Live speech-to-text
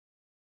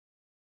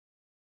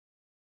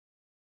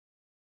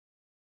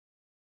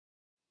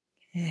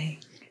Hey,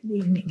 good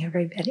evening,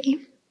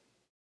 everybody.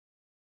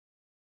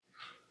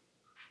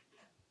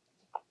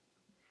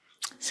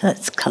 So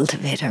let's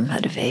cultivate our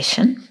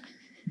motivation.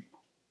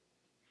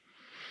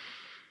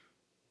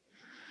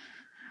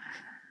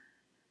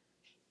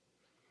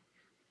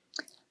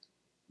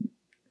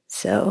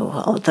 So,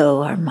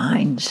 although our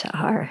minds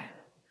are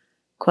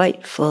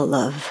quite full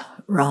of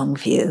wrong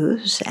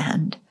views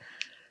and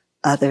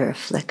other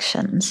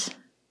afflictions,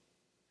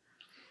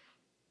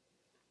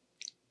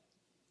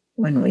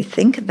 when we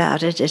think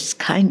about it, it's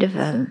kind of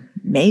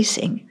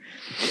amazing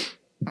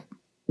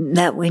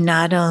that we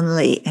not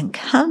only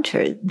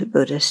encounter the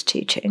Buddhist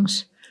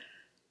teachings,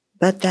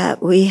 but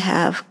that we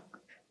have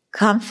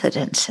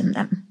confidence in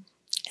them,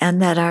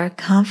 and that our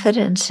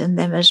confidence in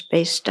them is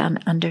based on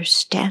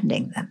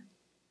understanding them.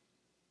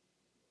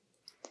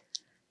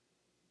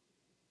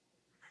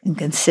 And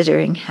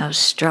considering how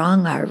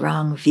strong our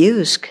wrong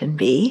views can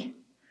be,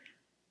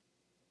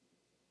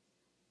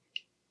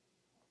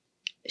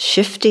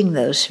 shifting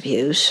those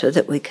views so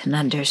that we can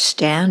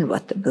understand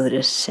what the Buddha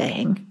is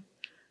saying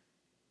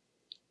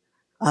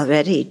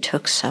already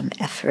took some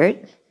effort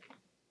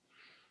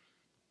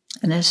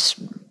and is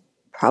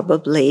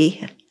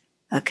probably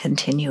a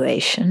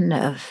continuation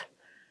of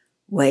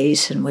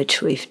ways in which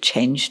we've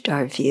changed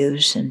our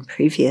views in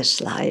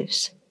previous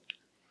lives.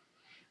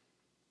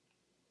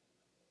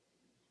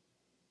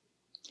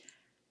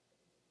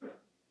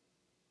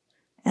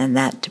 And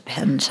that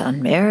depends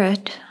on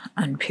merit,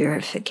 on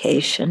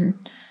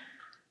purification,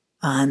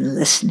 on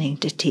listening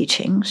to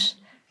teachings,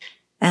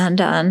 and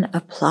on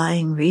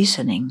applying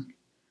reasoning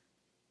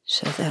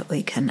so that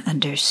we can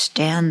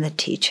understand the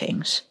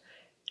teachings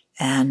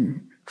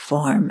and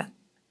form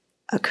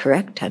a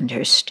correct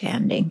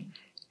understanding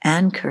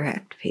and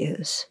correct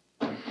views.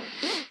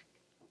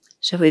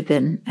 So we've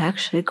been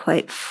actually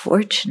quite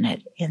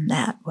fortunate in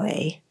that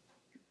way,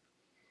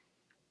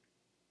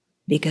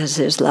 because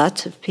there's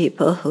lots of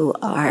people who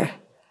are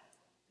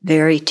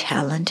very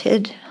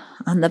talented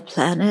on the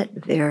planet,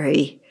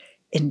 very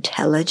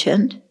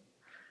intelligent,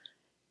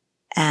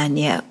 and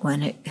yet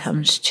when it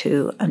comes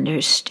to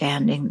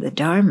understanding the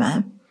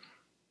Dharma,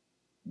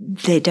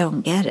 they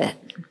don't get it.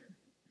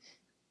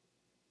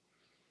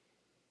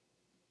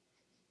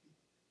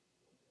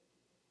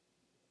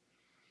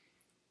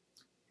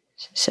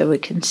 So we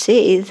can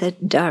see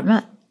that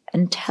Dharma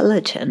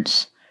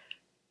intelligence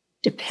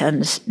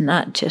depends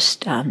not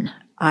just on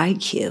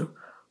IQ,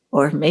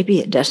 or maybe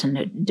it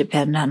doesn't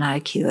depend on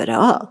IQ at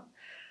all.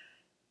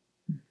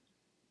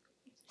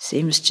 It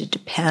seems to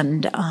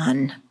depend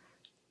on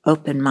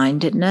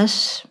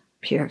open-mindedness,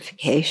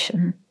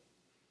 purification,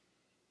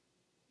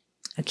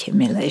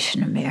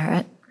 accumulation of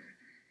merit,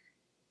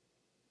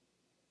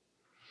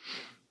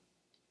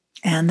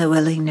 and the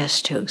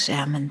willingness to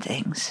examine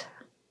things.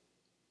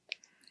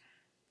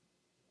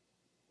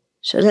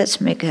 So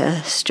let's make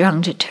a strong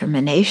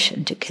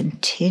determination to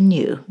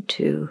continue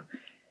to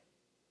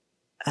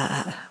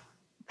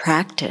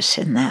practice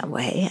in that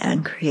way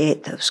and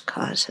create those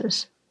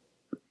causes.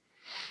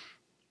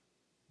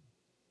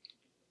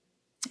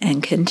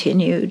 And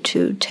continue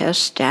to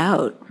test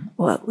out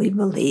what we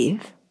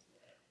believe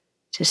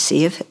to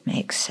see if it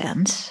makes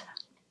sense.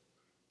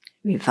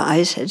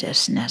 Revise it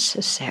as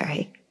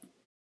necessary.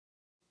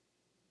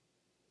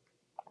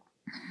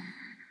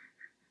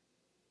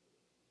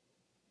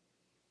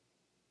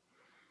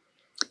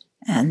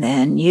 And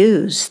then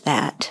use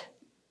that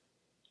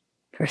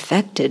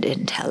perfected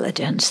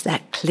intelligence,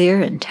 that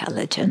clear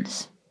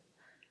intelligence,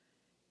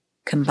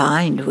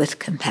 combined with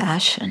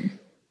compassion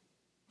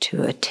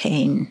to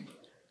attain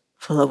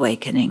full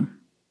awakening,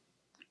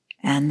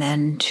 and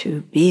then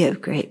to be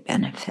of great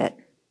benefit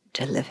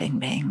to living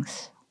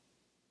beings.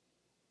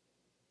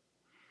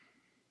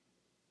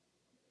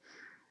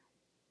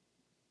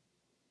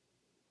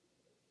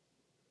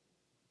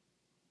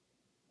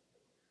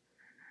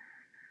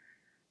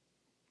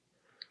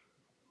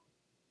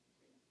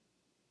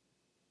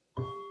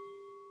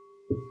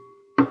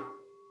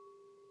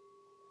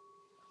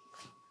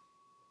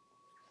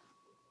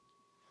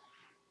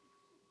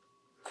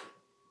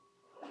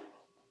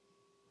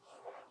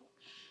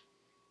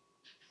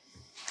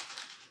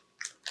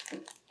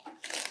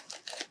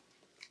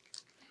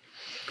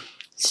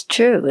 It's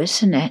true,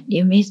 isn't it?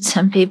 You meet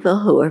some people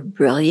who are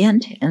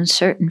brilliant in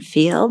certain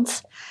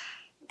fields,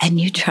 and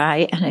you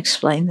try and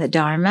explain the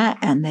Dharma,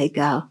 and they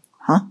go,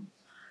 huh?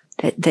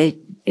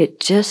 It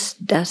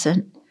just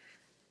doesn't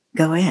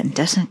go in,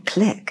 doesn't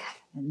click.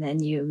 And then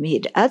you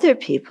meet other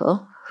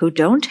people who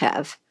don't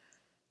have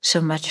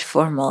so much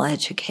formal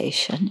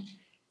education,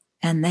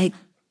 and they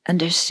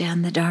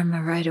understand the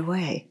Dharma right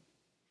away.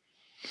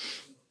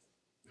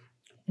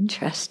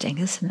 Interesting,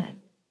 isn't it?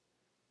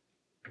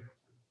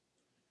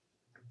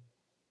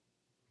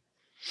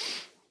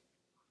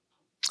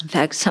 In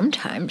fact,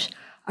 sometimes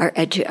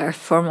our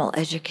formal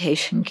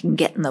education can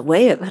get in the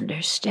way of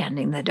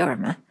understanding the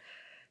Dharma,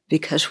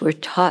 because we're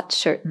taught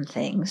certain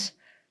things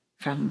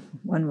from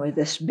when we're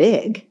this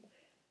big,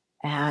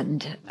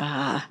 and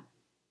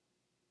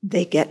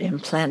they get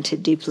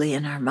implanted deeply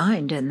in our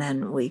mind, and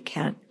then we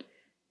can't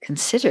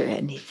consider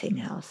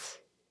anything else.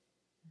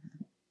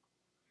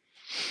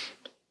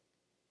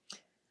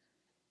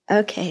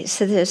 Okay,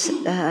 so there's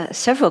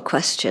several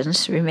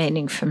questions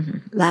remaining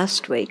from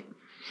last week.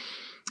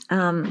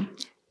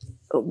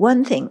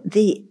 One thing,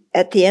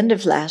 at the end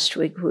of last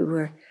week, we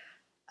were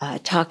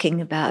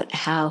talking about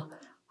how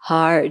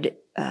hard,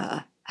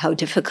 how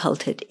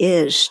difficult it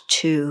is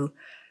to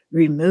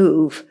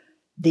remove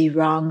the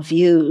wrong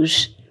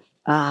views,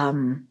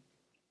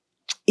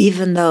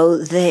 even though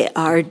they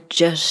are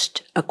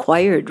just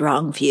acquired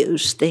wrong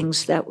views,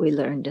 things that we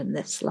learned in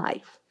this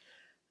life.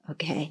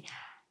 Okay?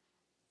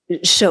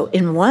 So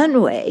in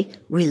one way,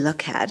 we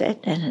look at it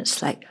and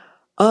it's like,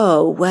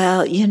 oh,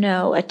 well,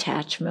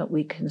 attachment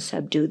we can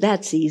subdue.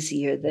 That's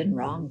easier than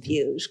wrong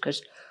views,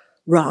 because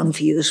wrong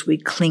views, we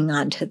cling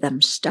on to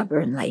them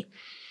stubbornly.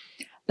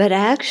 But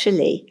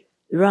actually,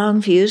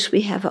 wrong views,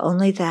 we have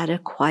only that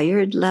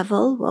acquired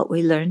level, what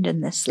we learned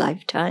in this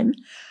lifetime.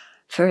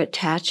 For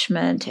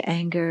attachment,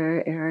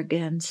 anger,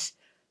 arrogance,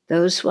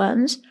 those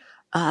ones,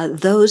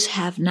 those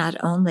have not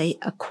only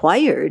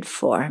acquired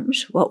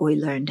forms, what we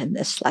learned in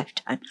this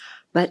lifetime,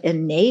 but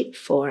innate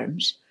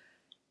forms,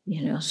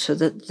 so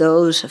that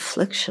those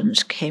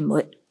afflictions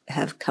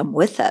have come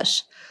with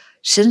us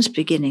since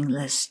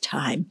beginningless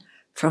time,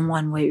 from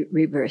one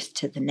rebirth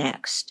to the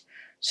next.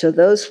 So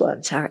those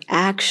ones are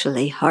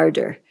actually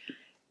harder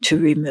to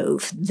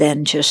remove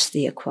than just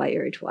the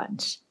acquired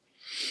ones.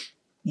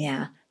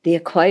 Yeah, the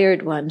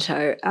acquired ones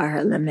are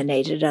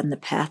eliminated on the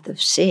path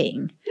of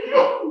seeing.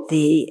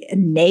 The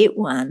innate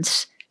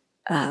ones,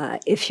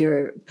 if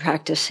you're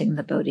practicing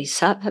the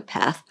Bodhisattva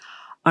path,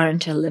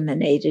 aren't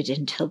eliminated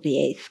until the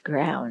 8th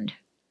ground.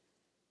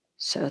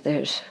 So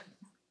there's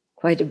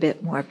quite a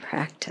bit more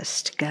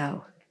practice to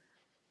go.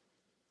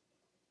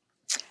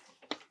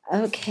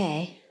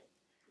 Okay.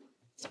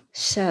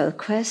 So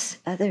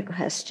other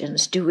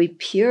questions. Do we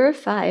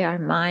purify our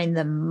mind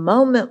the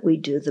moment we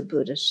do the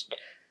Buddhist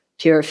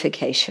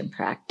purification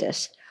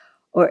practice?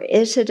 Or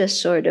is it a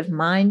sort of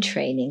mind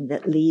training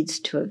that leads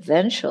to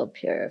eventual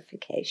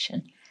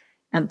purification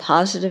and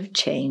positive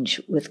change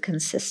with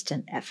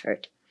consistent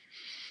effort?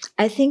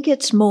 I think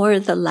it's more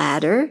the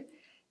latter.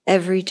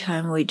 Every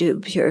time we do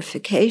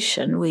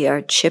purification, we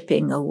are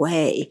chipping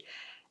away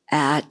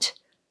at,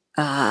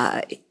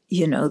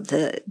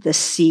 the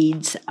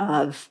seeds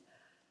of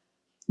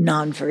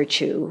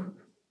non-virtue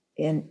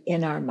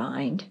in our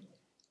mind.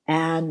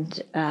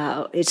 And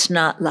it's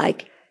not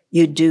like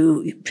you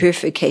do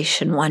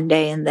purification one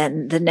day and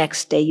then the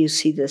next day you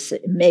see this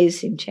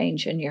amazing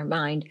change in your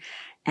mind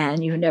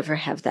and you never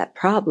have that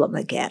problem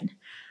again.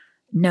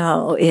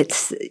 No,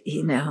 it's,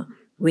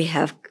 we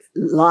have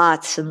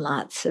lots and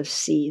lots of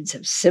seeds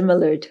of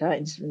similar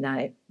kinds of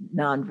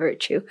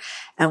non-virtue,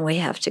 and we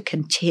have to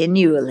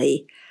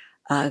continually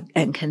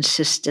and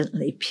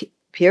consistently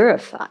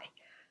purify.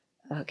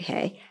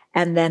 Okay?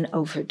 And then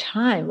over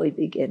time, we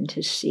begin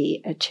to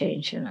see a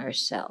change in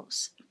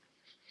ourselves.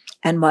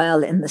 And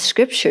while in the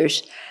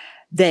scriptures,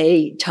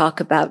 they talk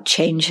about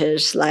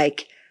changes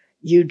like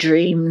you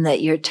dream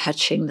that you're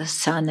touching the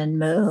sun and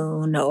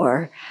moon,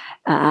 or,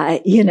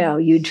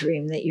 you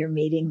dream that you're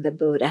meeting the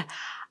Buddha.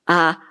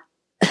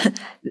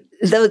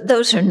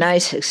 Those are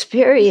nice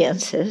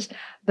experiences,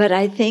 but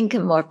I think a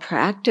more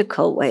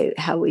practical way,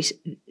 how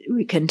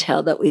we can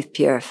tell that we've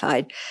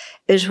purified,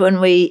 is when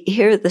we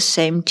hear the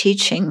same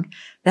teaching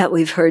that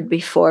we've heard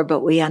before, but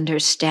we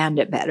understand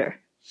it better.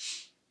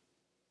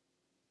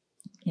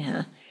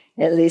 Yeah,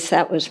 at least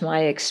that was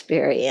my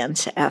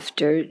experience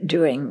after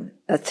doing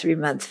a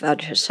 3-month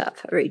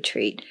Vajrasattva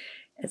retreat.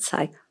 It's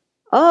like,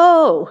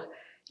 oh,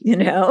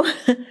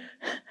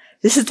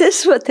 is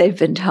this what they've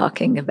been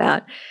talking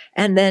about?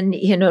 And then,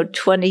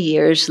 20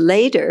 years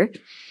later,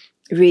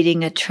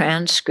 reading a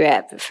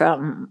transcript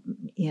from,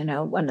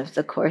 one of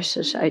the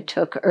courses I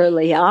took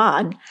early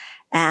on,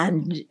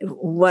 and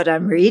what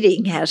I'm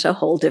reading has a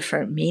whole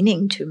different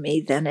meaning to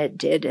me than it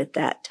did at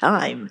that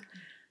time.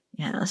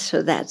 Yeah,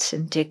 so that's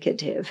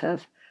indicative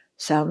of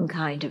some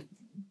kind of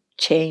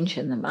change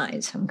in the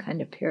mind, some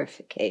kind of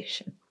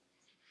purification.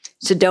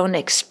 So don't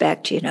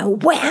expect,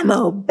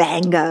 whammo,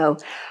 bango,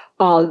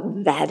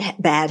 all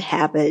that bad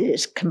habit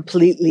is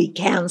completely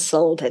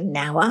canceled and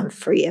now I'm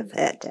free of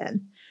it.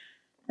 And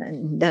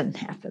it doesn't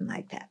happen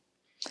like that.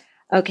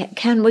 Okay,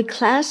 can we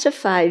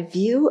classify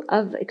view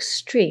of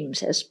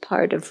extremes as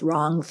part of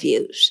wrong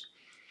views?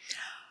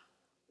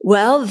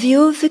 Well,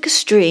 view of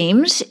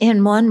extremes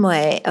in one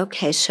way,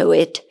 okay, so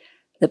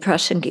the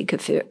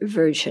Prasangika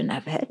version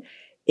of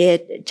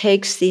it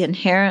takes the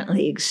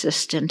inherently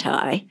existent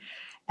I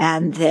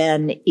and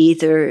then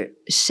either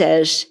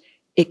says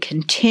it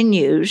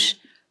continues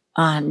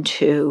on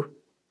to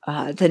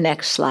the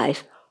next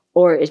life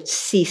or it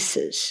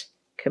ceases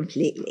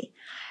completely.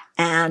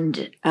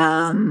 And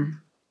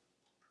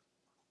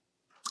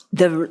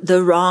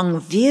the wrong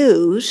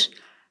views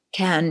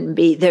can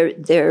be,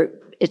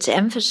 it's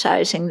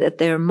emphasizing that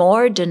they're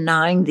more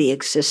denying the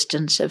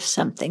existence of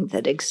something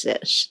that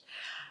exists.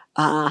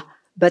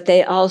 But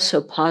they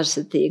also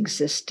posit the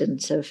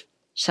existence of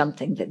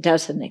something that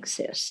doesn't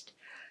exist.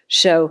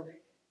 So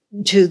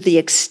to the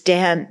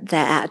extent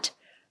that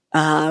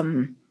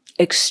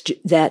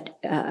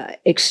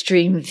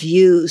extreme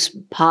views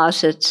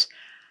posits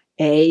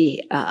a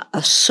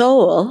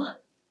soul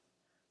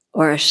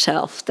or a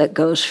self that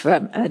goes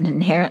from an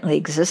inherently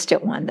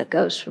existent one that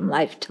goes from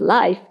life to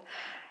life,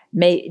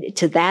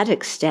 to that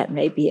extent,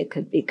 maybe it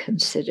could be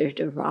considered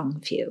a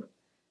wrong view.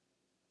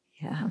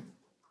 Yeah.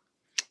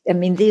 I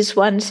mean, these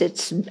ones,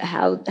 it's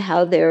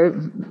how they're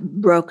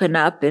broken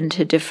up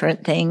into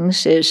different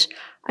things is,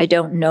 I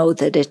don't know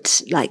that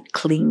it's like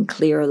clean,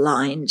 clear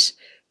lines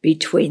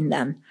between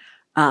them.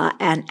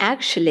 And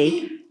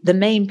actually, the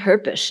main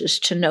purpose is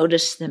to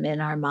notice them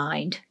in our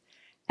mind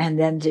and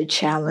then to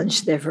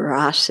challenge their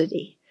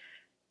veracity.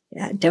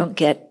 Don't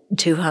get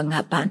too hung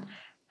up on,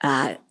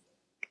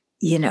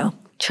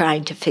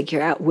 trying to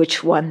figure out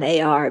which one they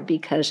are,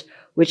 because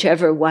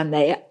whichever one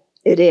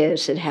it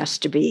is, it has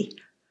to be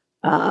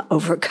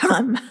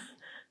overcome.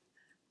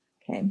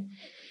 Okay.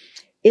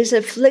 Is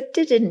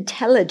afflicted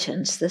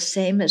intelligence the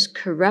same as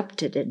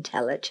corrupted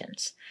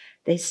intelligence?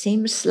 They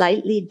seem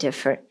slightly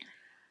different.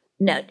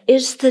 Now,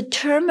 is the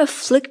term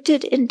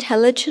afflicted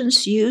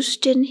intelligence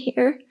used in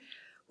here?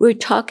 We're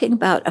talking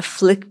about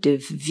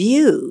afflictive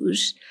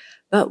views,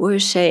 but we're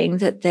saying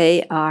that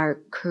they are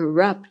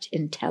corrupt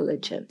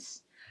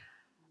intelligence.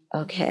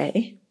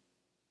 Okay.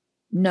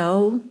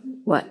 No,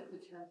 what?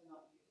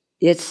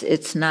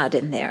 It's not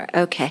in there.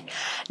 Okay.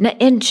 Now,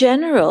 in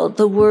general,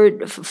 the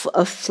word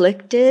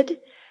afflicted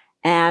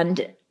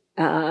and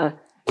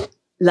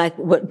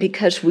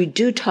because we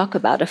do talk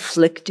about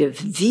afflictive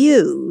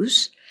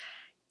views,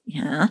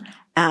 yeah,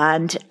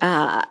 and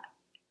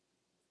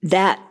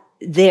that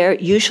there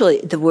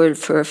usually the word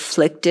for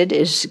afflicted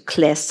is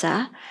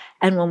klesa,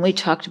 and when we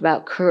talked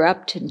about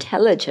corrupt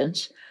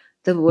intelligence,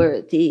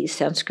 the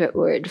Sanskrit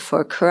word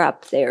for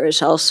corrupt there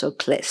is also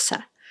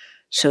klesa.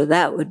 So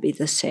that would be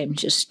the same,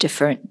 just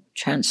different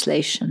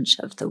translations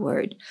of the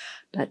word.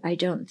 But I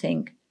don't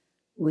think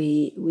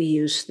we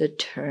use the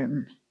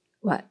term,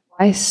 what?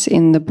 Twice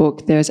in the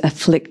book, there's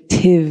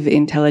afflictive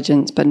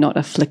intelligence, but not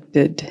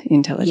afflicted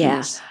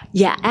intelligence.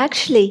 Yeah.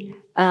 Actually,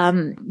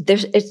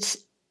 it's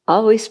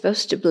always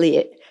supposed to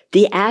be,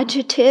 the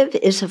adjective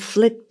is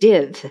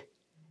afflictive,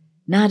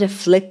 not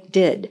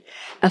afflicted.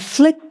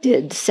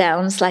 Afflicted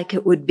sounds like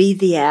it would be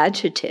the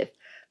adjective.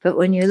 But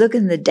when you look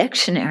in the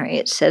dictionary,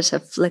 it says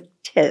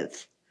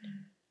afflictive.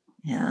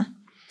 Yeah.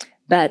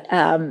 But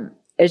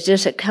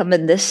does it come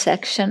in this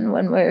section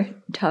when we're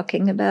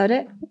talking about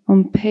it?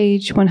 On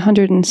page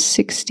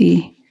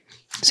 160,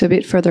 so a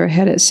bit further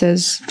ahead, it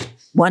says...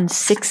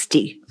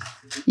 160?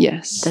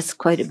 Yes. That's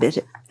quite a bit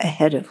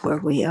ahead of where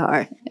we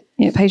are.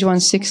 Yeah, page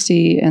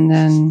 160, and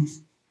then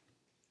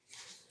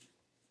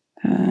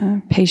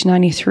page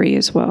 93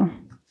 as well.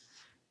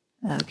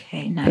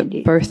 Okay,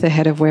 90. But both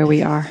ahead of where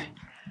we are.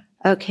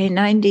 Okay,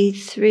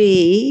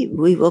 93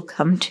 we will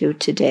come to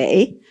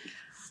today.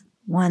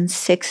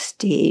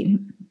 160,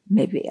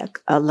 maybe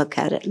I'll look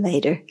at it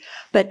later.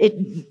 But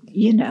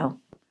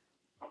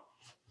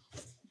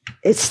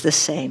it's the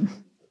same.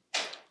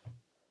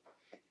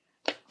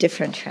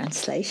 Different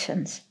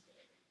translations.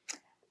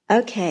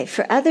 Okay,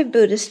 for other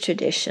Buddhist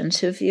traditions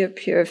who view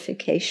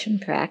purification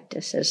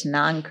practice as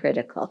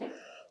non-critical,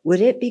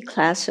 would it be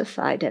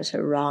classified as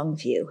a wrong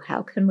view?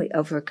 How can we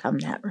overcome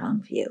that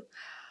wrong view?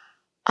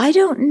 I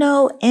don't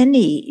know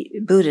any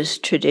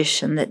Buddhist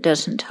tradition that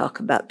doesn't talk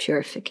about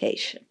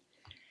purification.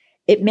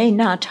 It may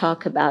not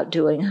talk about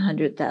doing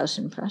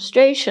 100,000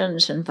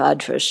 prostrations and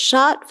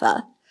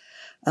Vajrasattva,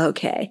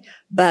 okay,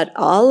 but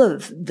all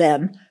of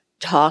them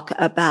talk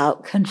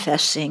about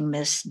confessing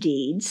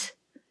misdeeds,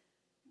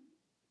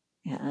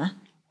 yeah,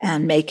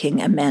 and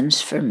making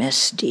amends for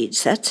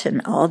misdeeds. That's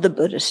in all the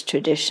Buddhist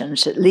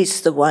traditions, at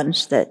least the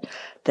ones that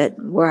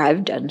where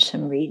I've done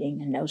some reading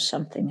and know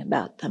something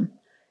about them.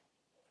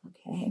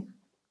 Okay.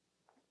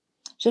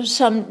 So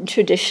some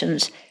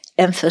traditions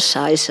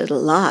emphasize it a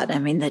lot. I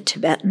mean, the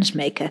Tibetans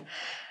make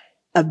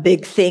a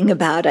big thing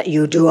about it.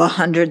 You do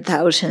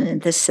 100,000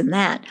 and this and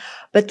that.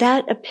 But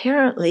that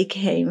apparently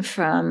came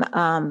from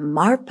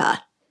Marpa,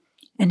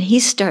 and he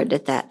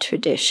started that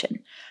tradition.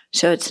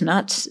 So it's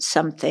not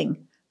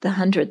something, the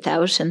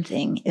 100,000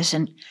 thing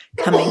isn't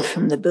coming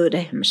from the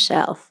Buddha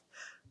himself,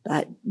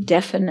 but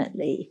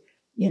definitely,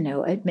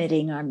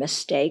 admitting our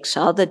mistakes.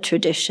 All the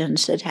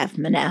traditions that have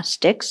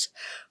monastics,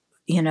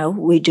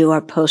 we do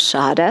our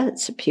posada.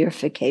 It's a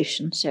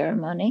purification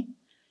ceremony.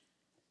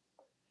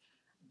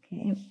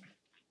 Okay.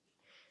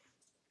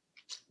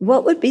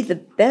 What would be the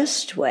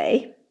best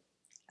way?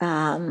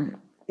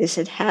 Is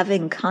it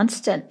having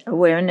constant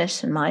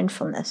awareness and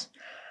mindfulness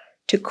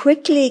to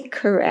quickly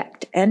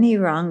correct any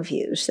wrong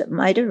views that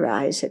might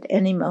arise at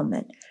any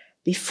moment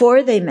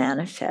before they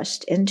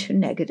manifest into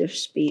negative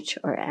speech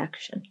or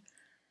action?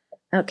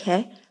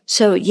 Okay,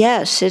 so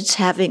yes, it's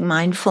having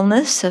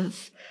mindfulness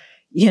of,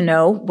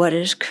 what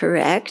is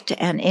correct,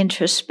 and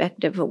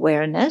introspective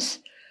awareness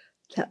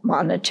that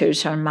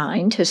monitors our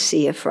mind to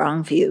see if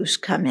wrong views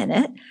come in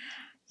it.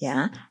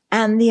 Yeah,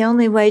 and the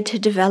only way to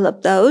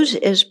develop those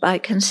is by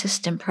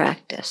consistent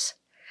practice.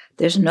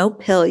 There's no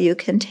pill you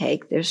can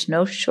take. There's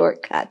no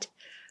shortcut.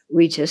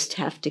 We just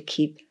have to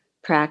keep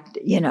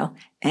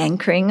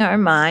anchoring our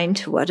mind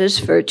to what is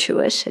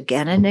virtuous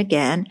again and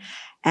again,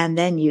 and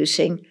then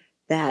using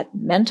that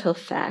mental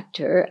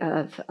factor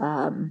of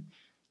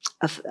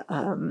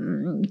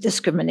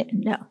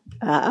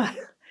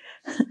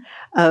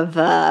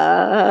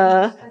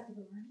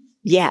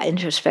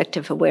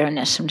introspective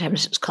awareness.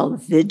 Sometimes it's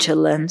called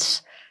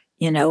vigilance,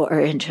 or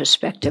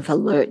introspective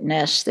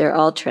alertness. They're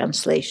all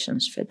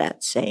translations for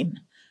that same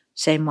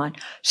one.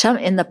 Some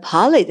in the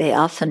Pali, they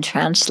often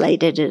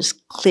translate it as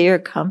clear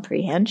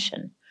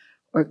comprehension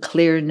or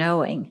clear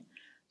knowing.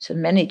 So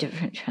many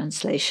different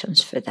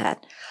translations for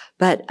that.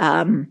 But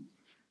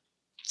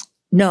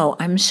no,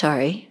 I'm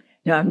sorry.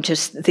 No, I'm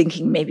just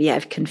thinking maybe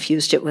I've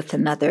confused it with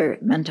another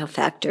mental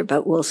factor,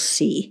 but we'll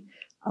see.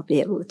 I'll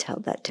be able to tell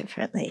that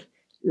differently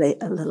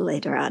a little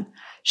later on.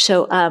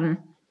 So,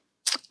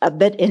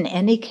 but in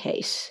any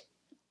case,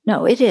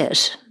 no, it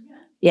is.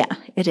 Yeah,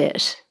 it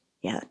is.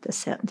 Yeah,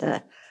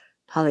 the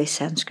Pali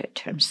Sanskrit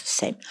term's the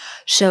same.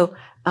 So,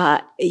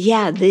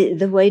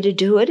 the way to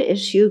do it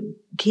is you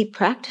keep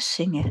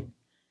practicing it.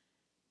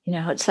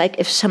 It's like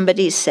if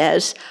somebody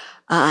says,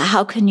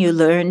 how can you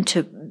learn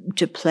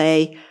to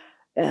play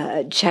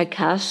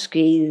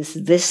Tchaikovsky's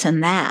this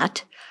and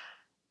that?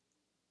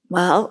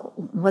 Well,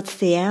 what's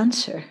the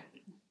answer?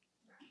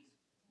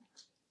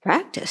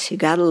 Practice. You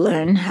got to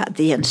learn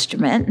the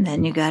instrument, and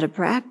then you got to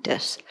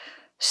practice.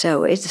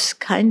 So it's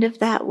kind of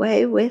that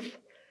way with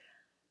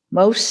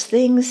most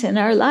things in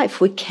our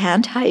life. We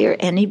can't hire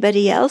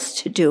anybody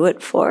else to do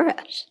it for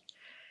us.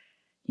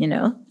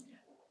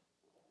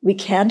 We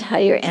can't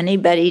hire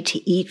anybody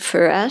to eat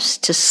for us,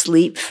 to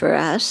sleep for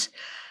us,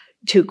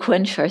 to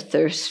quench our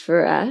thirst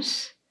for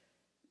us.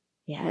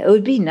 Yeah, it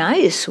would be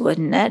nice,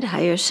 wouldn't it?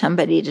 Hire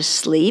somebody to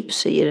sleep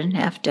so you didn't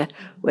have to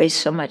waste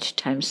so much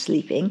time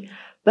sleeping.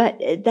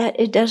 But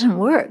it doesn't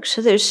work. So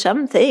there's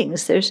some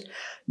things, there's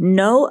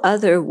no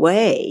other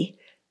way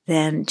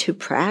than to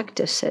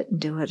practice it and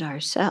do it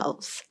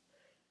ourselves.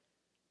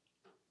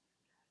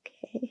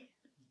 Okay.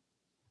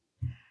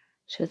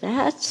 So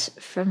that's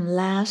from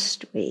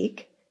last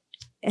week.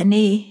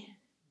 Anything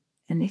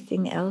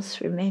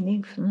else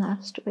remaining from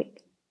last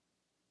week?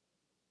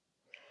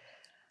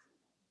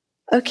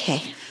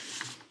 Okay.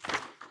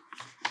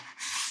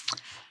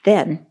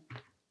 Then,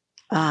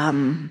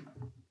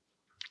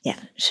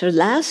 so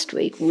last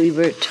week we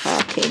were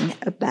talking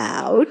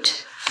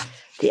about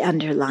the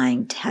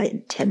underlying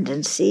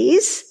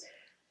tendencies.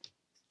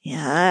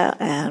 Yeah,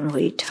 and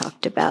we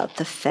talked about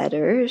the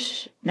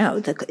fetters. No,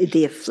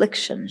 the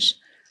afflictions,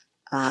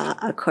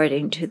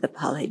 according to the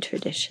Pali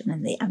tradition,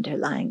 and the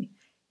underlying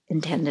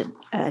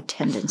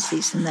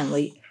tendencies. And then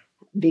we,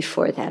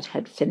 before that,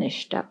 had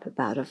finished up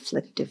about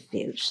afflictive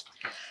views.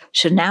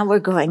 So now we're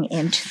going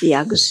into the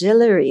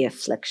auxiliary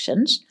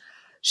afflictions.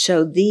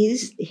 So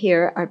these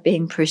here are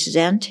being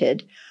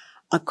presented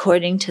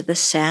according to the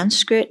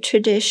Sanskrit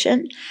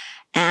tradition.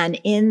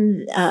 And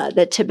in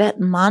the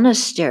Tibetan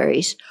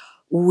monasteries,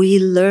 we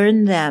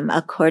learn them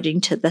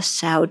according to the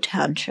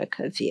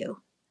Sautantrika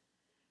view.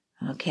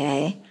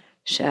 Okay?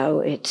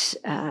 So it's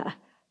that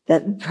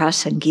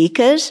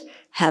Prasangikas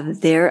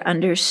have their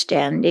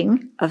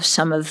understanding of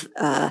some of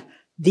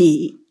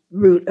the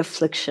root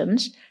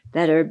afflictions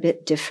that are a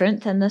bit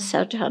different than the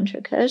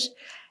Sautantrikas,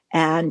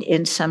 and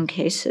in some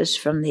cases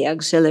from the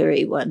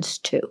auxiliary ones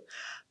too.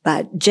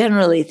 But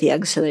generally the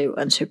auxiliary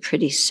ones are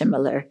pretty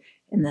similar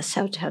in the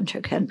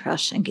Sautantrika and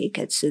Prasangika.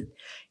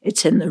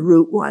 It's in the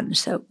root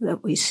ones that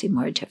we see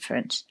more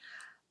difference.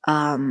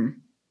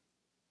 And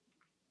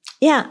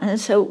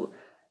so,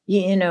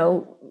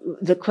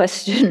 the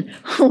question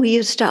we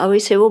used to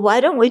always say, well,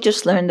 why don't we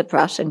just learn the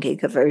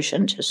Prasangika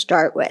version to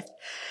start with?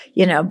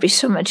 It'd be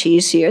so much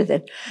easier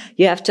than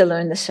you have to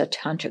learn the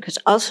Sautantrika. Because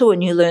also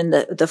when you learn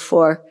the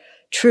four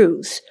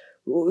truths,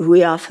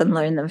 we often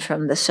learn them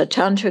from the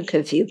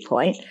Sautantrika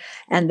viewpoint,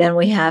 and then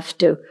we have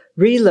to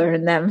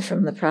relearn them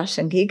from the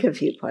Prasangika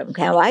viewpoint.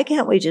 Okay, why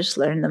can't we just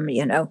learn them,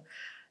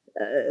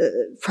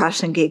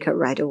 Prasangika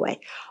right away?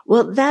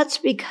 Well, that's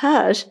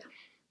because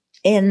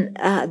in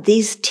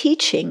these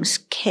teachings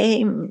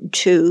came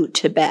to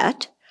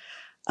Tibet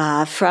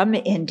from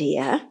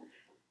India,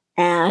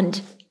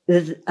 and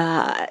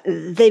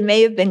they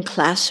may have been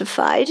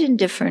classified in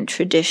different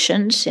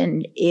traditions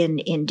in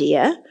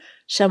India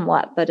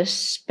somewhat, but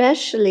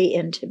especially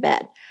in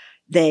Tibet,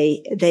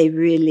 they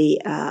really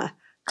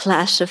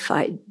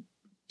classified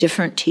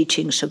different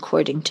teachings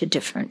according to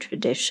different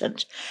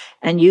traditions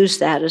and used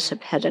that as a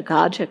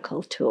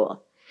pedagogical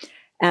tool.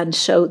 And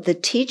so the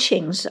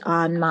teachings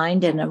on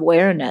mind and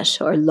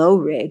awareness, or low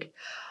rig,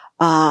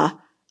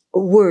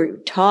 were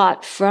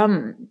taught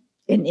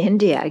in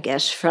India, I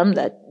guess, from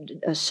the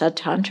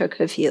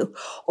Sautantrika view,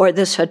 or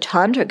the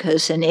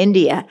Sautantrikas in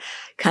India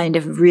kind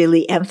of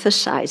really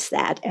emphasized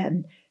that,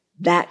 and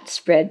that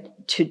spread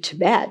to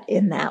Tibet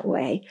in that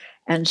way.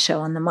 And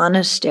so in the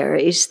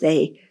monasteries,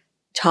 they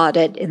taught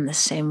it in the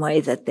same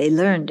way that they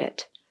learned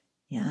it.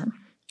 Yeah.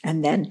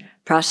 And then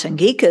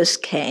Prasangikas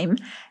came,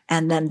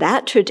 and then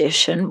that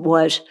tradition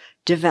was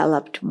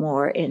developed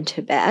more in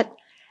Tibet,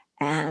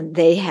 and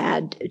they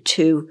had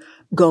to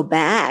go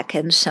back,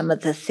 and some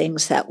of the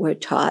things that were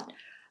taught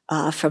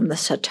from the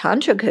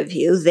Sautrantika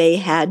view, they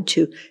had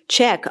to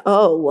check,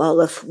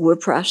 if we're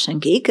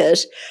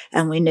prasangikas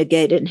and we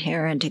negate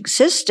inherent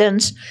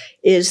existence,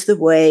 is the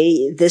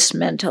way this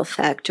mental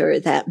factor or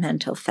that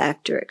mental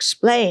factor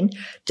explained,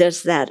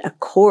 does that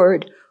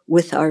accord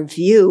with our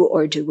view,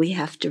 or do we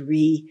have to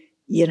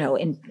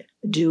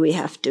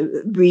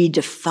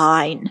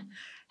redefine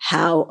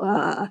how,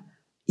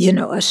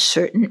 a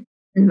certain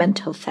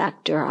mental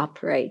factor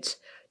operates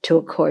to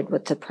accord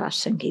with the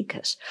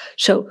prasangikas?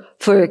 So,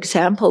 for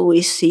example,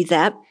 we see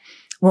that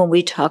when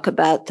we talk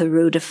about the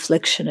root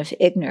affliction of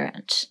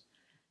ignorance.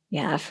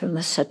 Yeah, from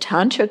the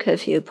Sautrantika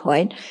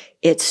viewpoint,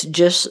 it's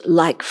just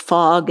like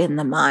fog in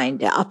the mind,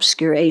 the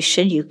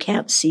obscuration, you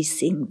can't see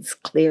things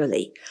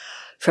clearly.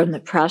 From the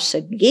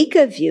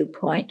prasangika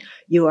viewpoint,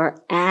 you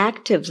are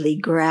actively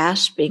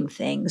grasping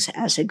things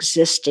as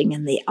existing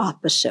in the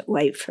opposite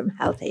way from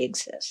how they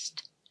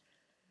exist.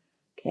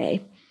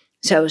 Okay,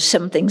 so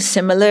something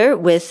similar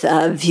with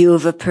a view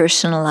of a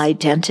personal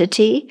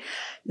identity.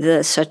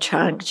 The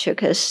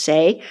Sautrantikas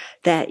say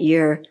that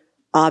your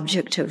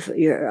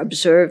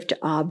observed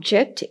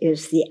object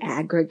is the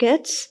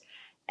aggregates,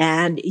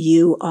 and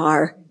you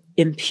are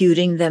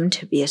imputing them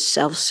to be a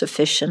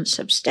self-sufficient,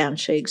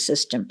 substantially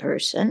existent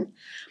person.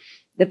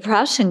 The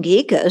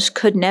prasangikas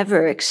could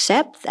never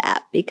accept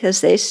that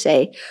because they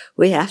say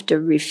we have to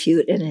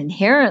refute an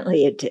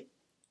inherently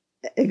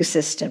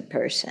existent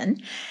person.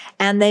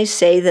 And they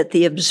say that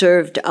the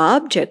observed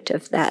object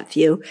of that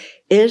view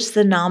is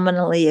the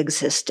nominally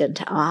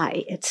existent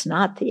I. It's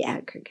not the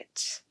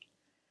aggregates.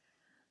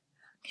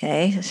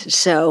 Okay,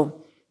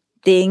 so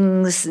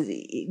things,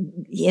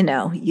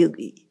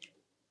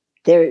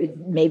 they're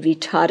maybe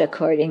taught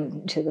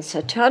according to the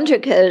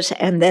Sautrantikas,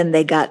 and then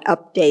they got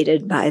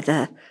updated by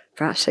the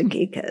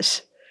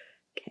prasangikas.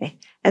 Okay,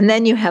 and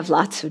then you have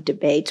lots of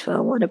debates.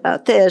 Well, what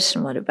about this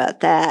and what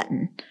about that?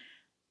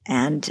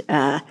 And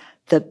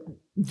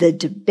the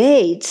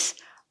debates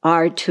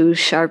are to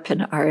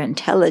sharpen our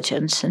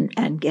intelligence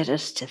and get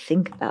us to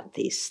think about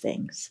these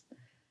things.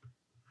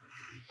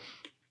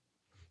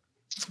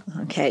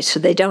 Okay, so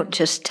they don't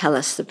just tell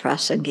us the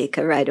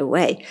prasangika right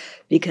away,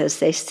 because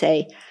they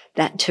say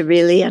that to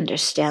really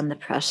understand the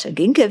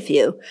prasangika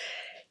view,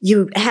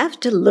 you have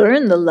to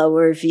learn the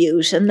lower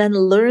views and then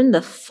learn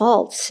the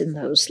faults in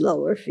those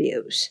lower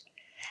views.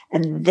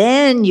 And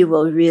then you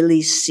will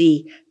really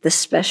see the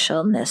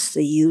specialness,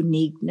 the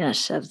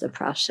uniqueness of the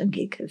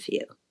prasangika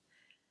view.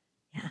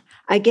 Yeah.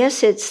 I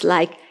guess it's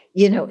like,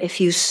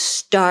 if you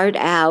start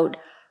out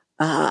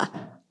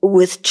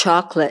with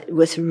chocolate,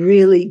 with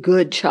really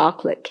good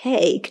chocolate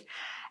cake,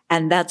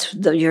 and that's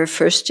your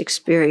first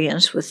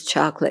experience with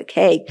chocolate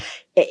cake,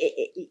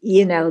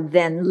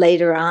 then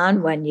later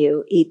on when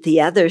you eat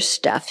the other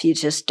stuff, you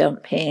just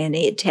don't pay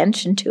any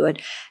attention to it,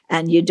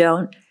 and you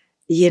don't,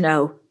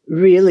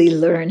 really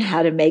learn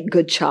how to make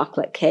good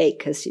chocolate cake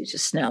because you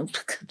just know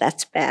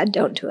that's bad,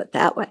 don't do it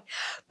that way.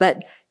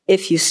 But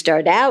if you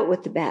start out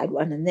with the bad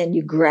one and then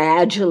you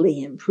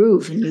gradually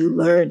improve and you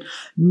learn,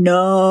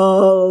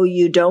 no,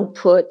 you don't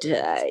put,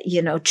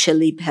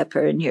 chili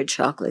pepper in your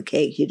chocolate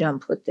cake. You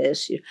don't put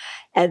this.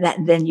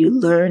 Then you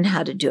learn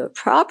how to do it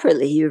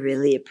properly. You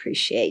really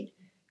appreciate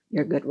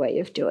your good way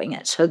of doing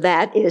it. So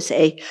that is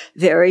a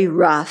very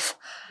rough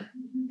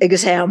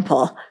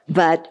example,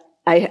 but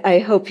I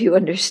hope you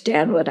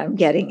understand what I'm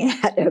getting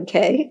at,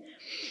 okay?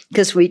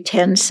 Because we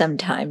tend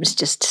sometimes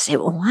just to say,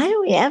 well, why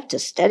do we have to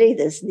study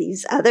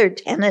these other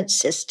tenet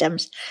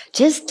systems?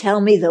 Just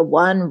tell me the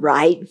one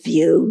right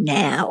view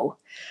now,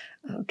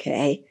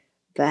 okay?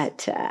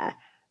 But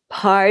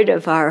part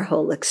of our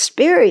whole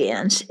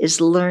experience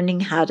is learning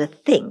how to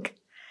think.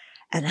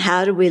 And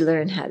how do we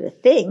learn how to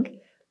think?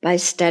 By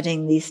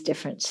studying these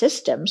different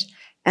systems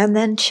and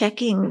then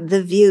checking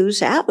the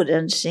views out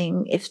and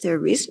seeing if they're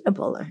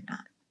reasonable or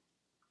not.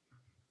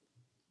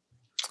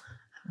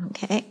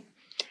 Okay,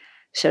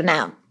 so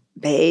now,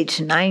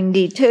 page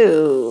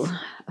 92,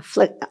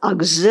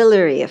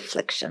 auxiliary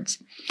afflictions.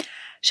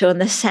 So in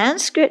the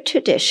Sanskrit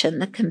tradition,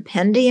 the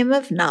compendium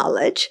of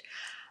knowledge,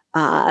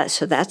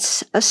 so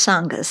that's a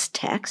Sangha's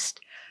text,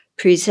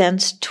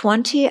 presents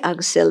 20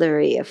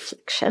 auxiliary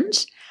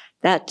afflictions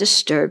that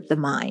disturb the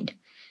mind.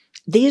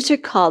 These are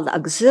called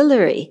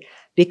auxiliary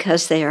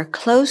because they are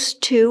close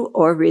to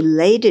or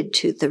related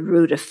to the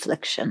root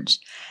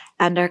afflictions,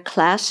 and are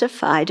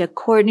classified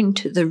according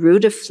to the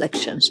root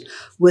afflictions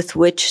with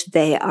which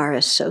they are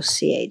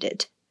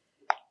associated.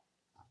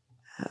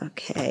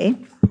 Okay.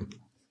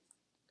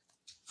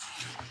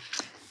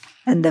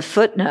 And the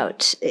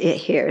footnote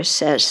here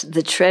says,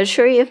 the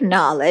treasury of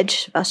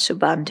knowledge,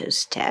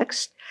 Vasubandhu's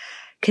text,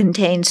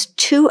 contains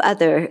 2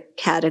 other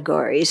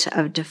categories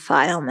of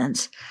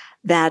defilements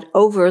that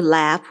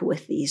overlap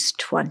with these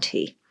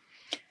 20.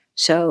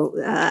 So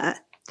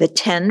the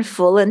 10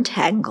 full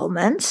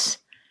entanglements,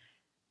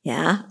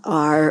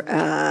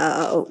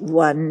 are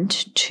 1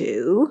 to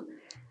 2,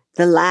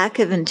 the lack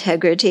of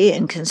integrity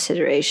and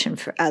consideration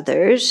for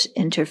others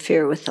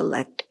interfere with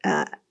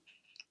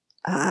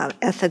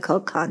ethical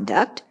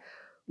conduct,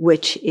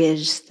 which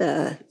is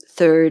the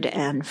third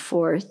and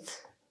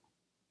fourth.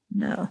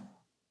 No.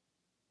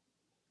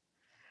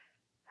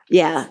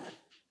 Yeah.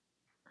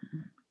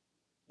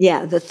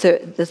 Yeah, the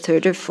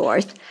third or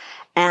fourth.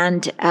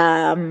 And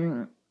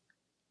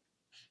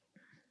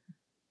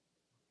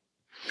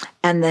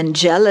then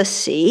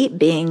jealousy,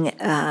 being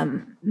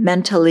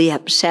mentally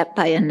upset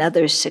by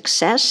another's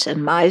success,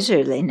 and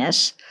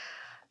miserliness,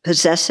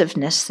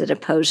 possessiveness that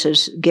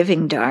opposes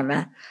giving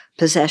Dharma,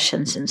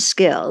 possessions and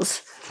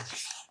skills.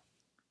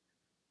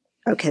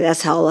 Okay,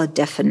 that's all a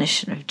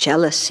definition of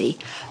jealousy.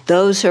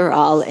 Those are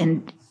all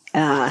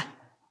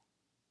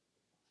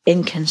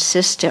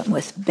inconsistent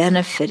with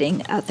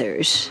benefiting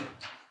others.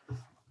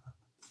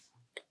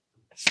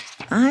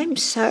 I'm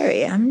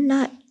sorry, I'm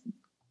not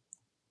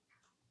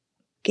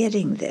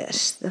getting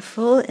this. The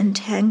full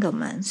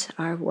entanglements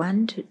are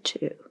 1 to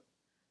 2.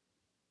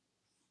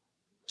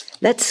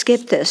 Let's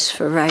skip this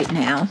for right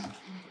now.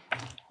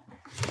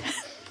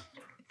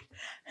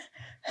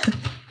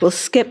 We'll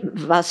skip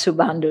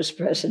Vasubandhu's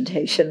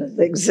presentation of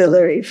the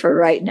auxiliary for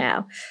right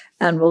now,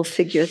 and we'll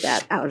figure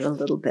that out a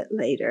little bit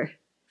later.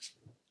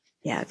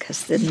 Yeah,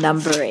 because the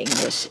numbering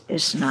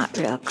is not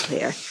real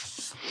clear.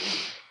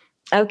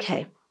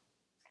 Okay.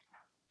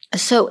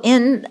 So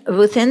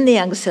within the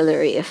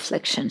auxiliary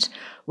afflictions,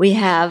 we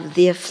have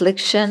the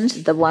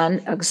afflictions, the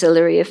one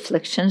auxiliary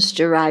afflictions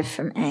derived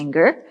from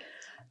anger,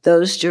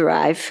 those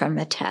derived from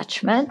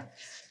attachment,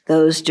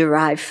 those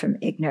derived from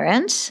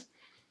ignorance,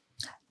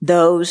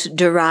 those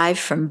derived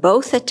from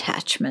both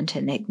attachment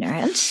and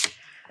ignorance,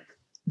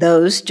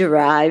 those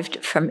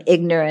derived from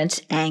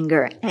ignorance,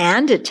 anger,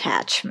 and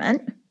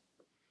attachment.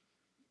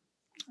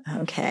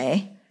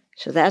 Okay,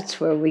 so that's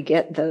where we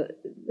get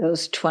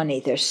those 20.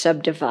 They're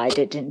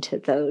subdivided into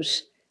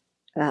those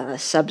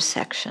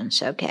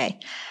subsections, okay?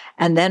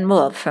 And then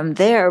from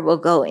there, we'll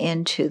go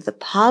into the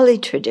Pali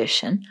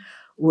tradition,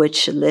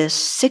 which lists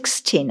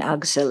 16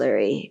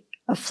 auxiliary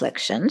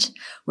afflictions,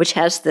 which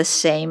has the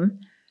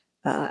same,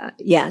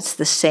 it's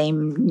the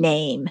same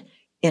name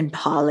in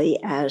Pali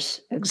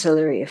as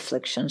auxiliary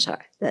afflictions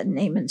are, the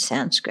name in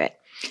Sanskrit.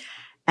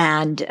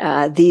 And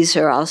these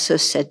are also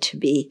said to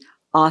be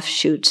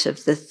offshoots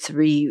of the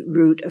 3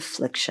 root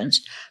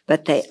afflictions,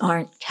 but they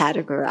aren't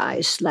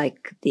categorized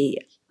like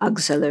the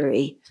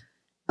auxiliary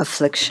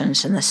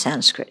afflictions in the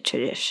Sanskrit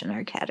tradition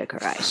are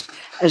categorized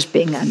as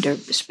being under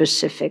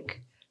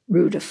specific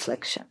root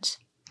afflictions.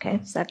 Okay,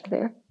 is that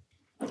clear?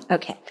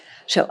 Okay,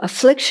 so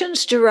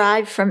afflictions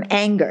derived from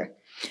anger.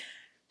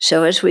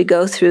 So as we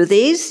go through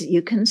these,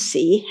 you can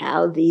see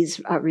how these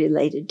are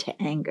related to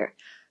anger.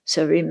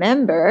 So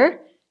remember,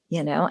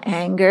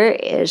 anger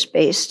is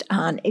based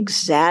on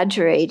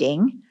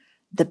exaggerating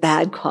the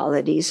bad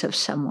qualities of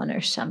someone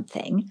or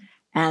something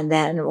and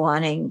then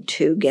wanting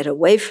to get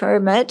away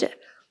from it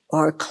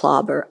or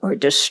clobber or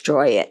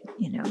destroy it,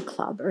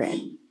 clobber it.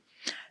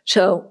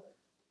 So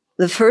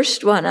the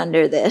first one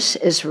under this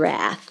is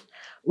wrath,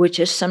 which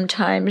is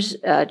sometimes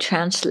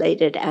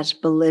translated as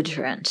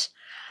belligerence.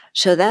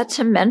 So that's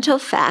a mental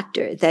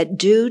factor that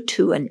due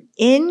to an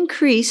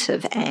increase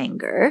of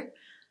anger,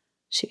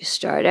 so you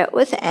start out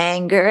with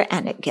anger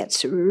and it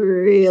gets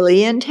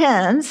really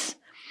intense,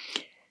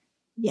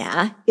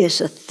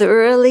 is a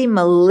thoroughly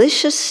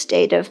malicious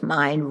state of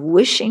mind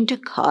wishing to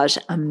cause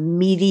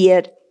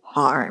immediate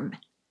harm.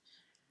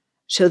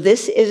 So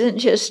this isn't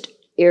just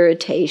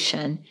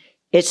irritation.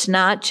 It's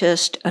not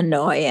just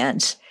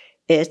annoyance.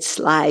 It's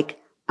like,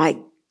 I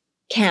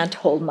can't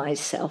hold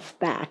myself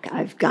back.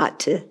 I've got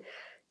to,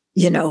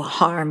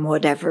 harm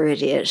whatever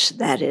it is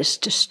that is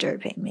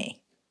disturbing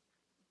me.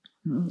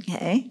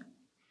 Okay?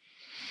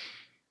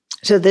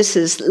 So this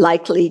is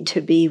likely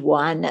to be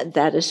one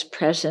that is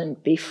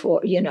present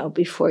before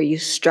you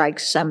strike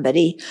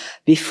somebody,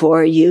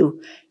 before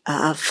you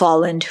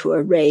fall into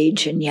a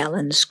rage and yell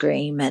and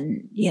scream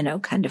and,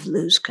 kind of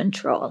lose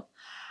control.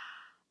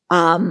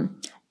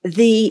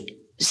 The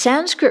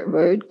Sanskrit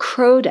word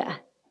krodha,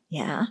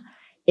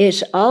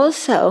 is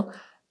also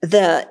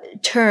the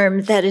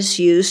term that is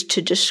used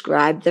to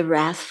describe the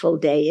wrathful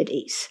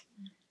deities.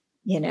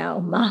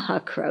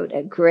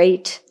 Mahakrodha,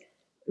 great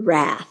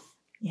wrath.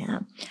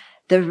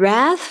 The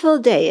wrathful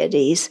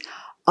deities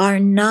are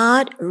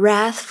not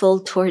wrathful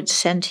towards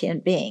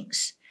sentient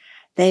beings.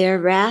 They are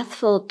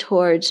wrathful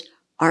towards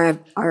our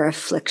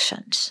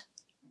afflictions.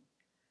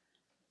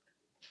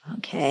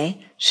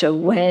 Okay, so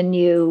when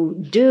you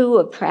do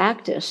a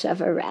practice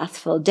of a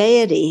wrathful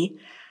deity,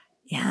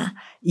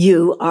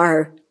 you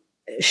are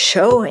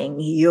showing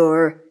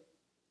your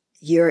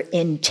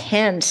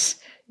intense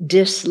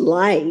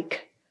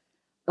dislike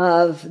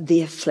of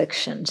the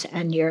afflictions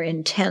and your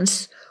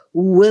intense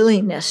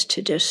willingness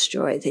to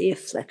destroy the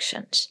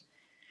afflictions.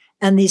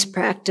 And these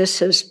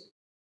practices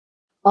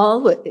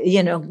all,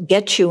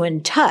 get you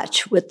in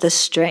touch with the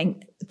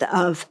strength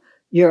of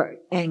your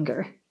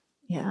anger.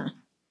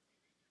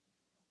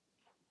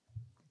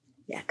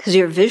 Because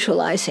you're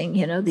visualizing,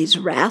 these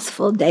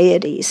wrathful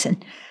deities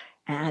and,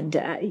 And,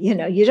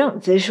 you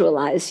don't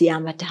visualize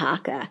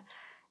Yamataka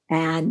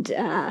and,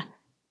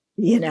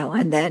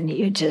 and then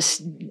you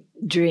just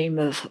dream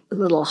of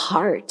little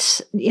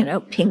hearts,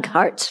 pink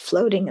hearts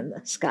floating in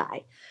the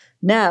sky.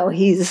 No,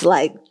 he's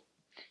like,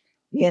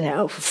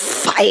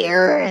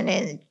 fire and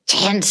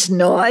intense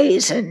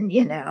noise and,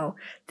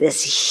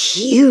 this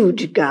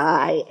huge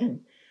guy.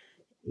 And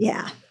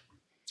yeah.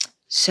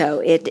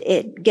 So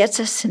it gets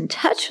us in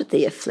touch with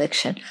the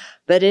affliction,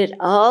 but it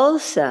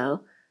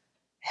also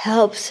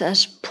helps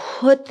us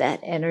put that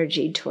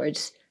energy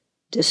towards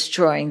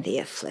destroying the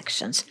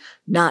afflictions,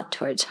 not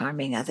towards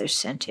harming other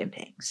sentient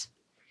beings.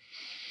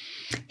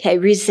 Okay,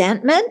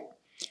 resentment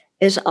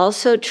is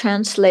also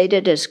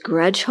translated as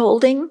grudge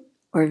holding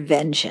or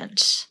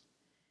vengeance.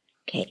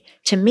 Okay,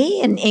 to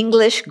me in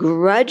English,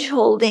 grudge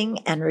holding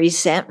and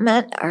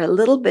resentment are a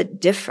little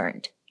bit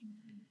different.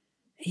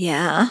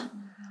 Yeah,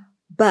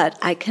 but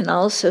I can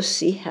also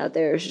see how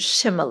they're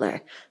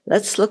similar.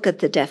 Let's look at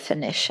the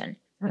definition.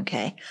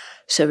 Okay,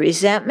 so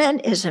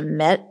resentment is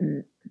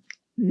a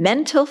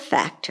mental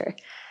factor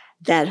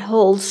that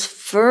holds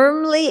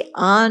firmly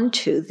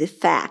onto the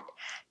fact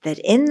that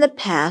in the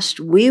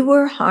past we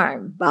were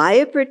harmed by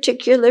a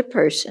particular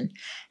person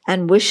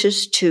and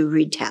wishes to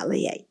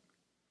retaliate.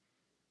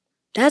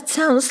 That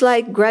sounds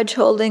like grudge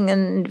holding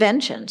and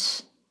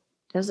vengeance,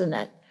 doesn't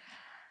it?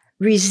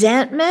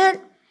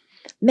 Resentment,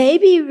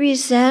 maybe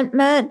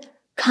resentment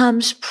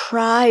comes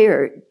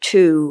prior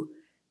to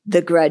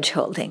the grudge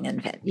holding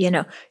and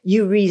vengeance.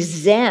 You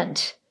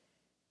resent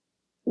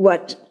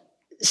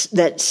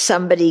that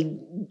somebody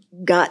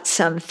got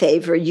some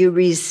favor. You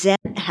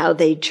resent how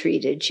they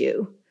treated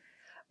you,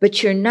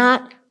 but you're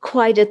not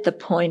quite at the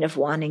point of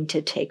wanting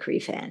to take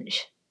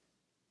revenge.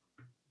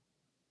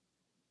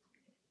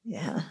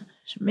 Yeah,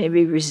 so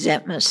maybe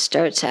resentment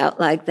starts out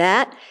like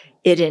that.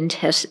 It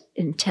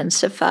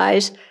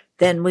intensifies.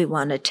 Then we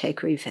want to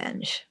take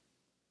revenge.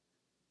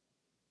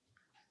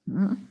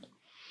 In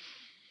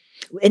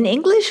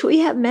English, we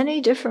have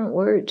many different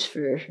words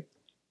for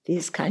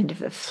these kind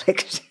of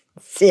afflictions.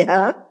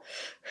 Yeah.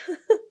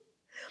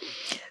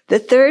 The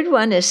third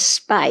one is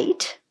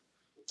spite.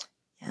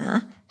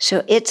 Yeah.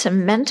 So it's a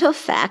mental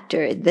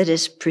factor that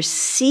is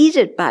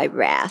preceded by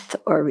wrath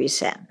or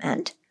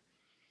resentment.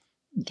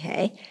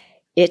 Okay.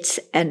 It's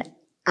an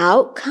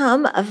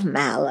outcome of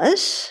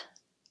malice.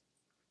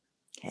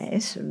 Okay.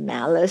 So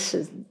malice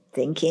is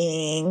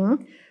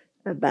thinking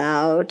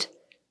about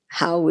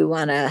how we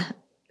want to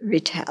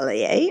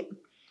retaliate.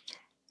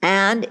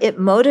 And it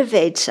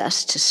motivates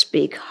us to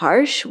speak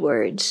harsh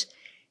words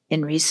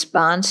in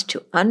response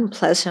to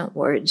unpleasant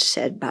words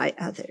said by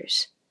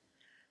others.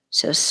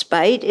 So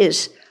spite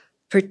is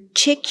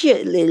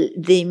particularly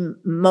the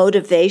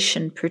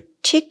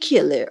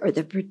particular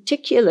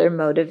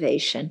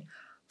motivation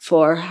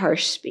for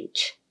harsh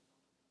speech.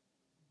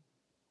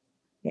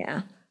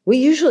 Yeah. We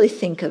usually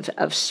think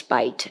of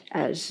spite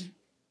as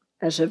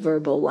a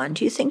verbal one.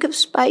 Do you think of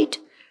spite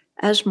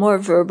as more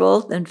verbal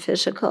than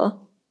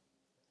physical?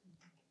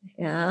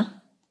 Yeah.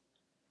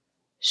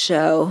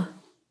 So,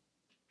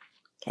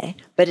 okay.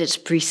 But it's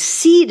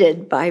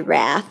preceded by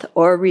wrath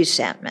or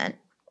resentment.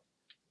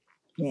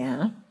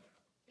 Yeah.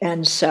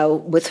 And so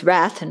with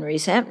wrath and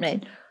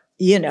resentment,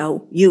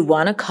 you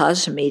want to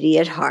cause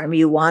immediate harm.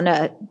 You want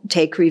to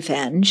take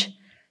revenge.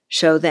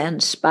 So then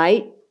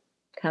spite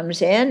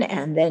comes in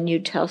and then you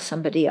tell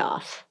somebody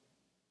off.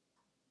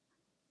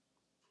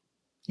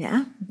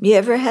 Yeah. You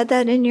ever had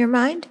that in your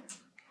mind?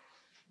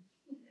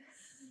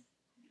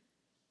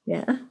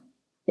 Yeah.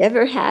 You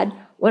ever had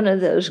one of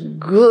those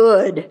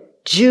good,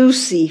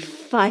 juicy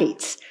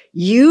fights,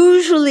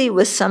 usually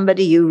with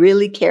somebody you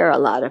really care a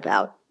lot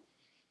about?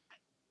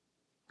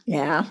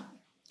 Yeah.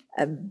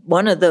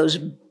 One of those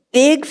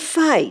big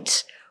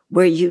fights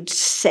where you'd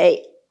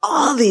say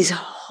all these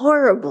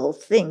horrible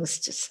things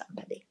to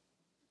somebody.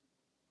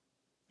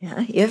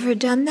 Yeah. You ever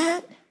done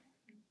that?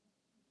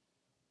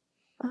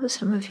 Oh,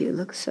 some of you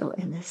look so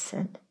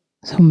innocent.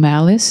 So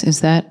malice,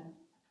 is that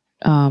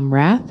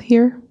wrath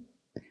here?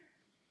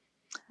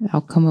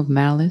 Outcome of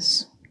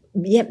malice?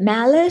 Yeah,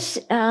 malice,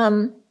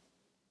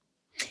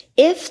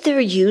 if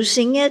they're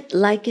using it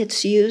like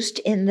it's used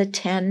in the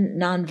 10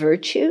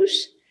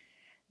 non-virtues,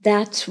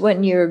 that's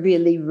when you're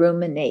really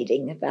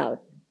ruminating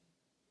about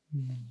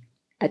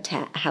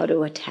how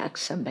to attack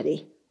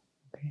somebody.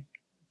 Okay.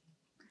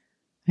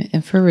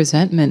 And for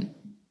resentment,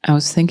 I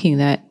was thinking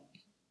that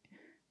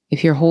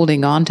if you're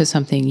holding on to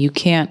something, you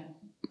can't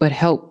but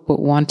help but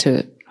want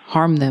to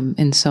harm them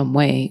in some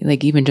way,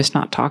 like even just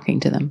not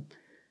talking to them.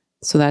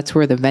 So that's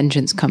where the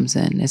vengeance comes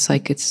in. It's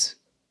like it's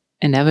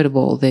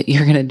inevitable that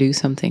you're going to do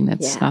something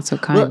that's not so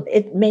kind. Well,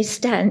 it may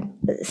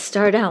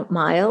start out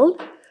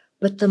mild,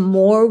 but the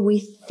more we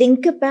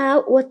think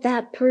about what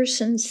that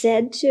person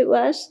said to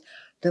us,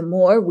 the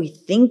more we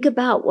think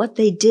about what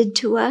they did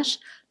to us,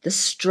 the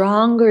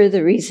stronger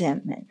the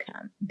resentment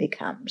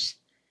becomes.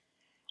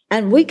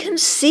 And we can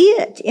see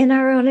it in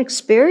our own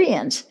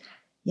experience.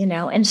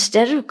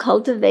 Instead of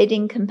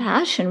cultivating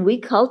compassion, we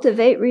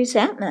cultivate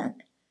resentment.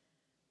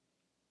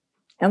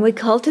 And we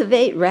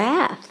cultivate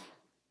wrath.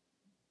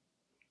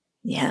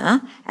 Yeah.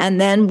 And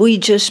then we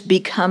just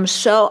become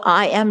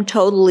I am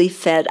totally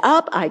fed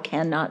up. I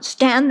cannot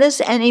stand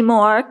this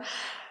anymore,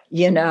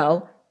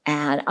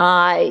 and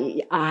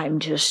I'm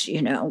just,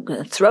 going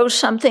to throw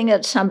something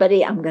at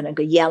somebody. I'm going to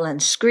go yell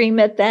and scream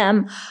at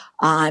them.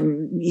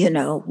 I'm,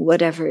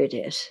 whatever it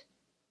is.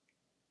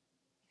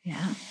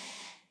 Yeah.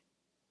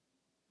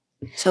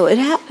 So it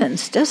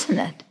happens, doesn't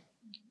it?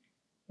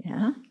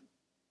 Yeah.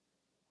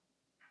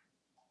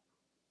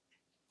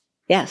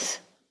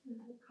 Yes.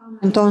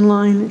 Comment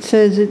online, it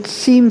says, it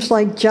seems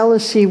like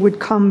jealousy would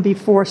come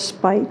before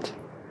spite.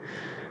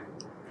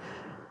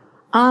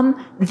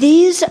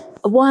 These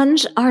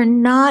ones are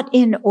not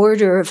in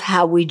order of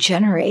how we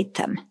generate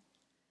them.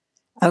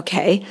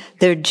 Okay?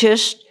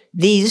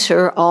 These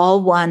are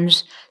all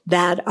ones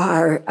that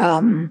are,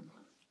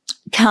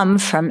 come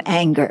from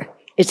anger.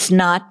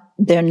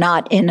 They're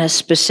not in a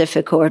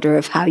specific order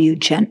of how you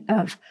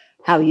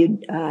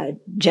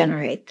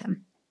generate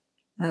them.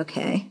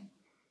 Okay?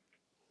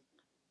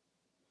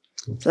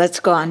 So let's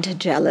go on to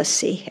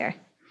jealousy here.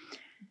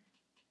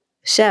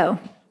 So,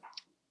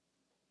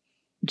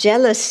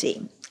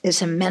 jealousy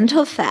is a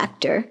mental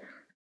factor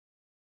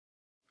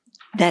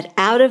that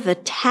out of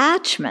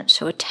attachment,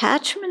 so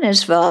attachment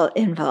is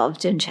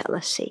involved in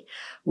jealousy.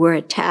 We're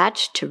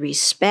attached to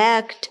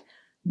respect,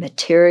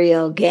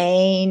 material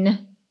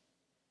gain,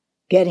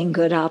 getting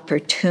good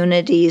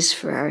opportunities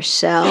for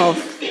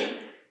ourselves.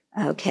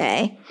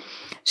 Okay?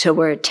 So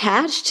we're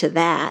attached to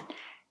that,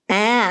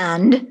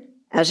 and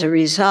as a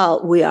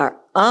result, we are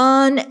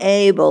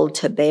unable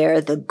to bear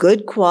the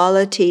good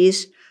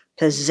qualities,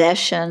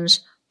 possessions,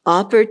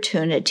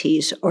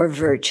 opportunities, or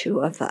virtue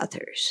of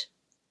others.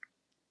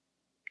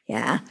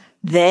 Yeah,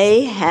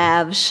 they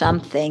have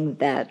something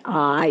that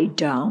I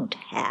don't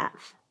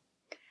have.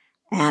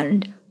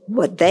 And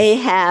what they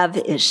have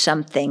is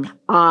something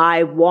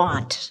I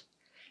want.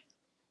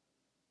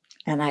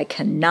 And I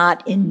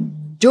cannot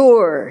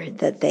endure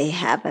that they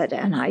have it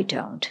and I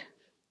don't.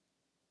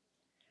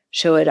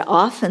 So it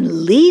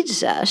often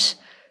leads us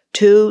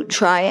to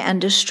try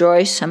and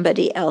destroy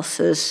somebody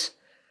else's,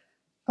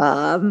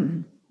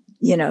 to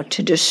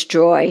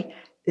destroy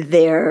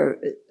their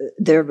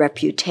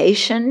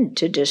reputation,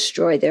 to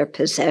destroy their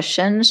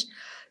possessions,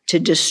 to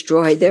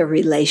destroy their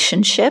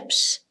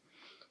relationships,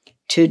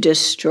 to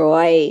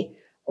destroy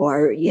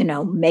or,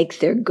 make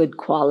their good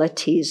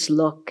qualities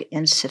look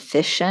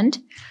insufficient,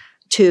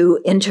 to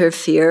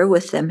interfere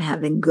with them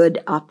having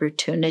good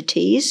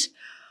opportunities,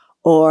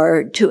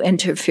 or to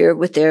interfere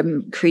with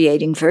them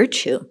creating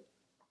virtue.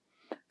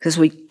 Because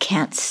we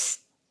can't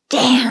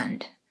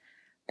stand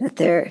that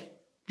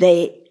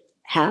they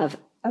have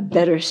a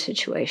better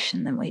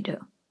situation than we do.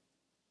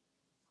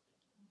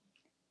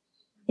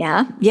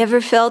 Yeah? You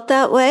ever felt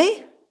that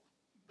way?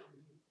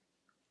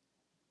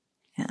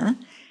 Yeah?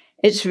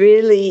 It's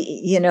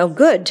really,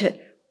 good to,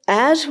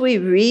 as we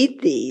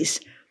read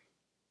these,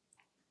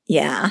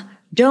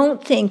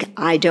 don't think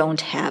I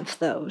don't have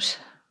those.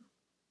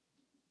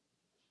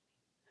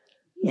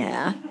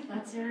 Yeah.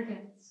 That's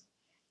arrogance.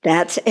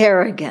 That's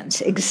arrogance,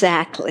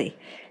 exactly.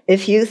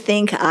 If you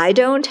think I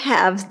don't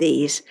have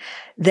these,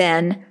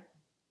 then,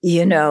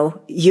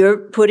 you're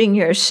putting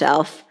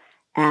yourself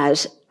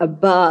as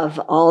above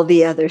all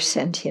the other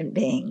sentient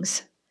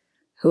beings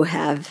who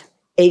have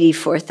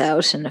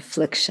 84,000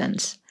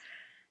 afflictions.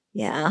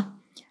 Yeah.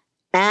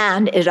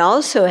 And it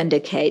also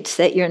indicates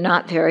that you're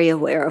not very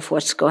aware of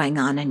what's going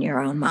on in your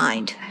own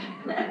mind.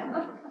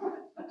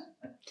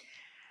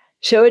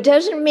 So it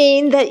doesn't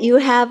mean that you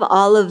have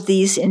all of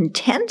these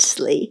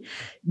intensely.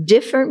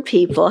 Different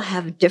people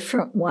have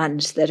different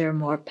ones that are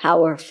more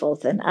powerful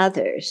than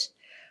others.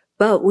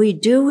 But we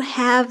do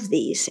have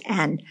these,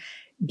 and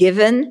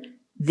given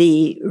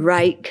the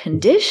right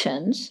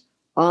conditions,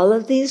 all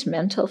of these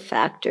mental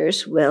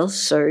factors will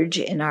surge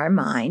in our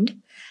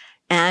mind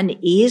and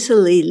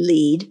easily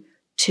lead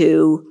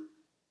to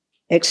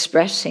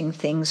expressing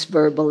things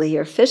verbally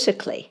or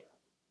physically.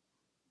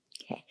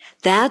 Okay.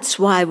 That's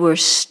why we're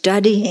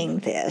studying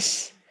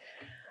this,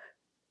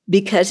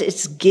 because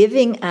it's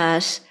giving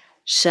us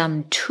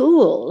some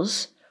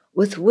tools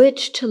with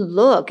which to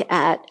look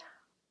at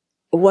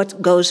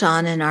what goes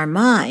on in our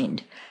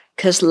mind.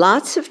 Because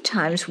lots of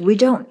times we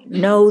don't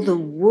know the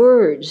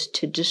words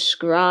to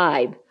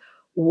describe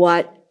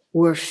what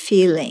we're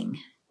feeling.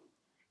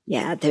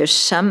 Yeah, there's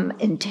some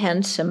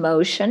intense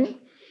emotion,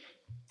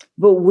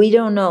 but we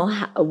don't know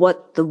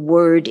what the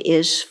word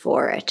is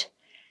for it.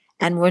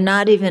 And we're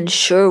not even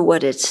sure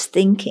what it's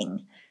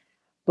thinking.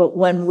 But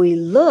when we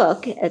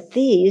look at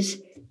these,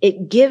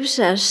 it gives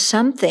us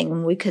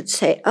something we could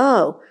say,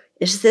 oh,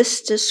 is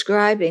this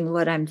describing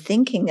what I'm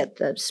thinking at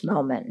this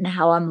moment and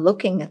how I'm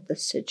looking at the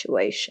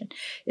situation?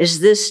 Is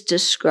this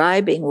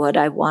describing what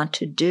I want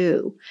to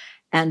do?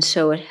 And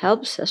so it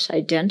helps us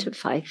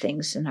identify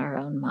things in our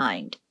own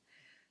mind.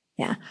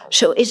 Yeah.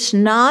 So it's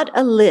not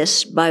a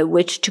list by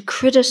which to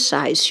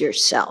criticize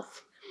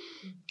yourself.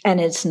 And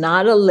it's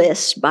not a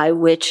list by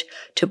which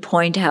to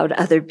point out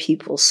other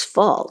people's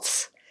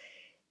faults.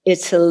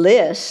 It's a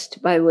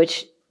list by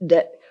which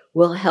that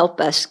will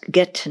help us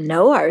get to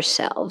know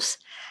ourselves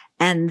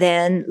and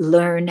then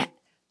learn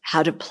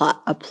how to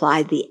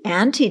apply the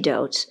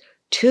antidotes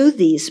to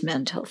these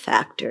mental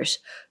factors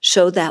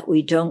so that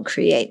we don't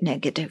create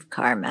negative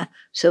karma,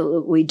 so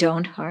that we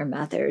don't harm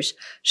others,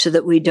 so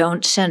that we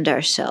don't send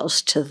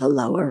ourselves to the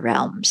lower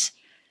realms.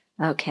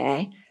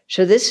 Okay?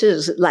 So this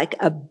is like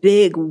a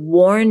big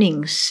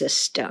warning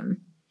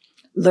system.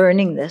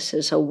 Learning this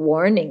is a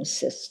warning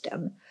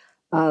system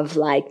of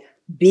like,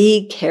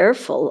 be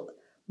careful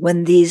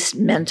when these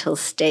mental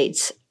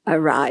states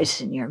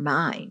arise in your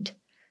mind.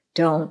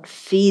 Don't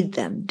feed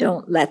them.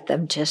 Don't let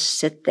them just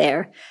sit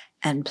there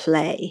and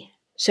play.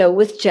 So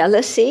with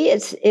jealousy,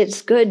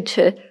 it's good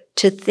to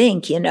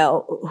think,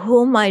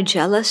 who am I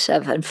jealous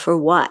of and for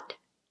what?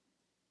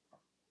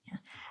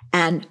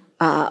 And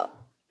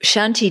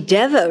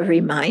Shantideva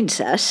reminds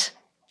us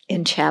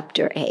in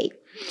chapter 8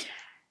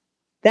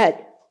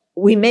 that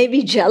we may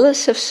be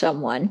jealous of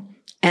someone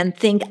and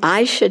think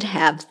I should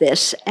have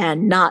this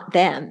and not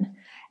them,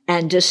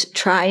 and just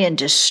try and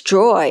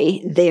destroy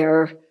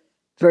their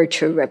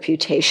virtue,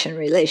 reputation,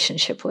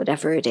 relationship,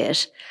 whatever it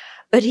is.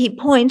 But he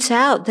points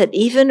out that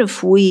even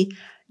if we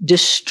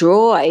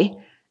destroy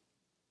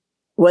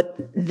what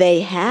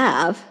they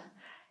have,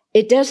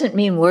 it doesn't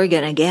mean we're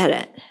going to get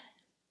it.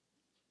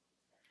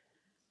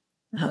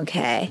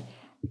 Okay?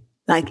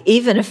 Like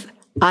even if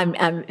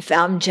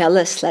I'm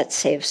jealous, let's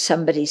say, of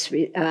somebody's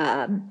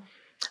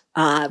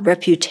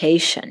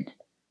reputation,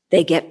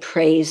 they get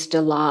praised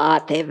a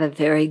lot, they have a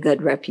very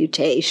good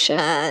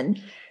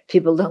reputation,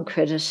 people don't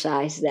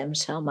criticize them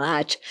so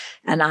much,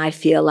 and I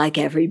feel like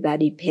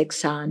everybody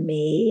picks on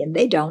me and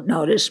they don't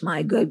notice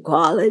my good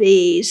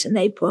qualities and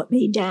they put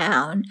me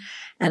down,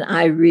 and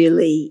I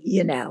really,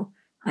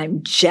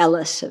 I'm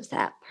jealous of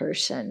that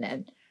person,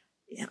 and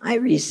I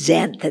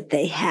resent that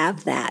they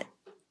have that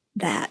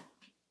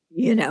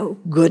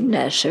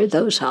goodness or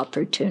those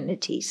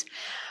opportunities.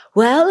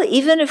 Well,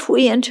 even if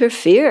we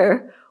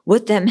interfere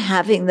with them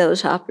having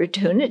those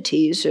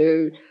opportunities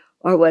or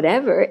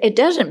whatever, it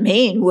doesn't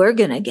mean we're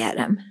going to get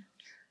them.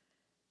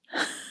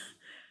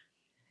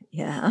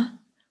 Yeah.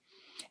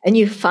 And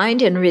you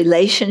find in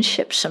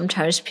relationships,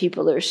 sometimes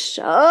people are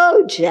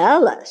so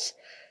jealous.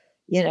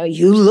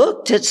 You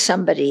looked at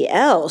somebody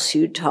else,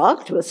 you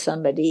talked with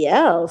somebody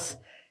else,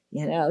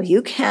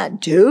 you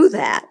can't do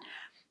that.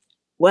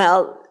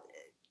 Well,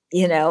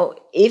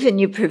 even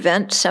you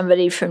prevent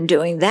somebody from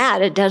doing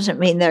that, it doesn't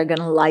mean they're going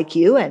to like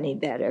you any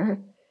better.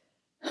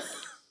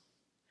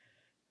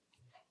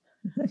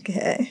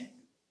 Okay,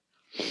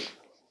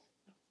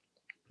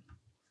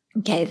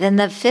 then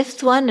the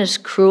fifth one is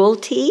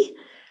cruelty.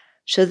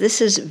 So this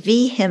is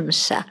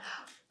vihimsa.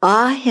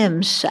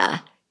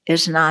 Ahimsa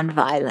is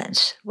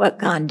nonviolence. What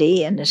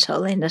Gandhi in His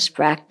Holiness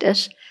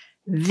practiced.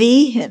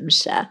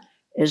 Vihimsa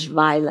is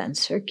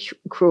violence or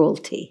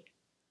cruelty.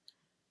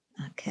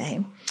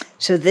 Okay,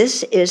 so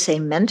this is a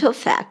mental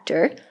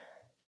factor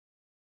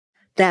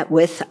that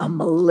with a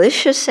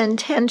malicious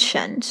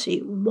intention, so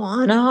you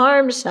want to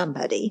harm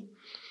somebody,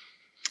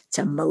 it's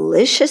a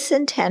malicious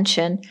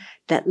intention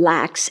that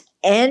lacks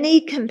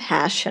any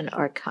compassion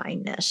or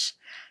kindness,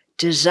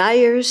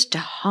 desires to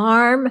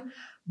harm,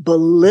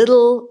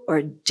 belittle,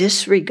 or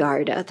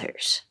disregard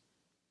others.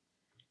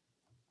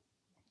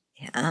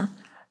 Yeah,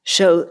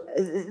 so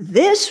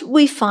this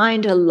we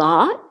find a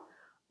lot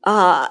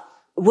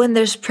when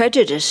there's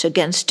prejudice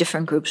against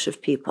different groups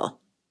of people.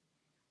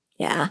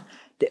 Yeah,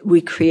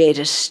 we create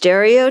a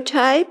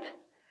stereotype,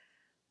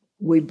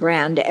 we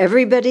brand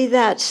everybody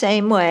that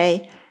same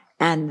way,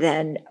 and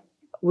then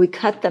we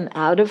cut them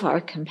out of our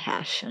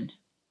compassion.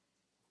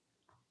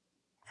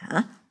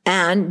 Yeah?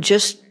 And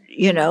just,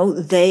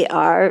 they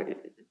are,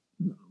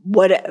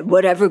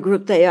 whatever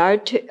group they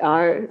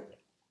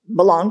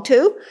belong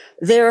to,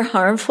 they're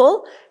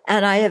harmful,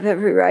 and I have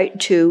every right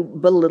to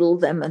belittle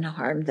them and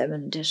harm them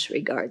and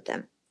disregard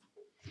them.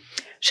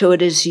 So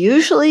it is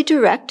usually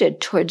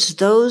directed towards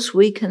those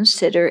we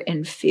consider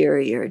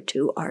inferior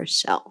to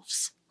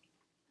ourselves.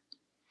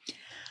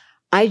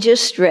 I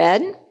just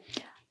read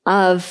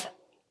of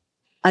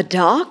a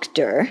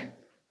doctor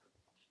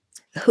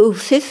who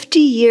 50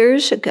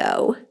 years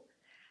ago,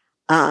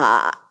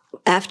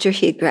 after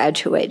he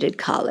graduated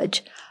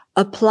college,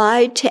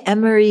 applied to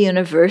Emory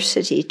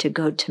University to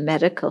go to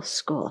medical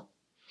school.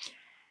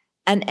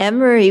 And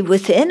Emory,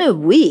 within a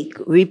week,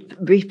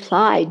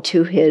 replied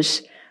to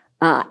his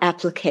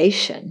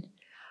application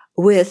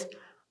with,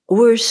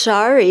 "We're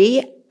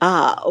sorry,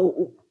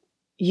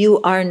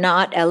 you are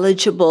not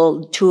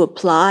eligible to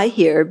apply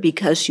here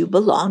because you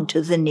belong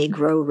to the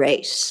Negro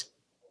race."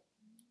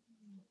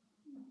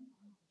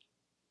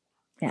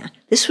 Yeah,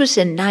 this was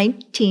in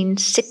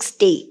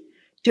 1960,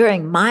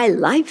 during my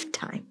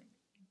lifetime,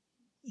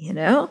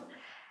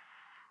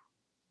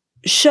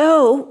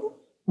 So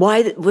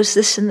why was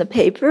this in the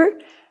paper?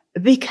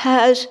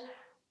 Because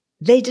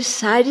they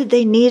decided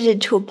they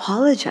needed to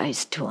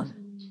apologize to him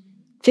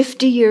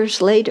 50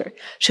 years later.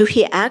 So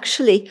he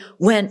actually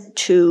went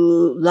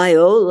to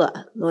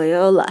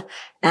Loyola,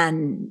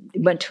 and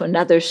went to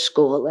another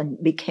school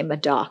and became a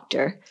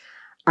doctor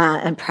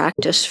and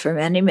practiced for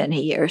many,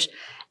 many years.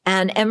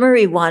 And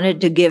Emery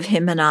wanted to give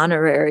him an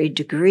honorary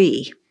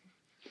degree.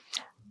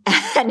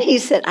 And he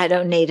said, I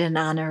don't need an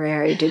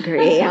honorary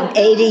degree. I'm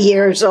 80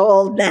 years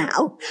old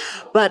now.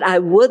 But I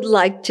would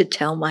like to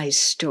tell my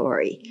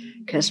story,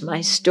 because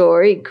my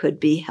story could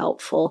be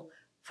helpful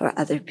for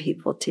other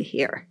people to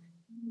hear.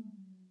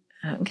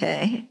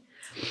 Okay?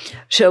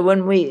 So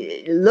when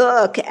we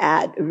look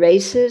at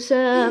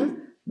racism,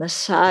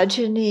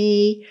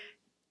 misogyny,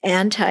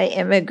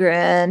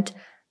 anti-immigrant,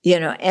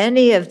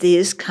 any of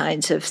these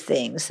kinds of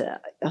things,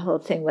 the whole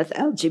thing with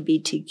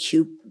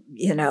LGBTQ,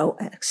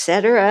 et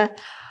cetera,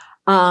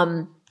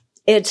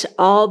 it's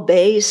all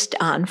based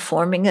on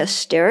forming a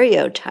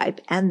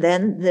stereotype, and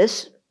then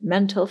this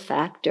mental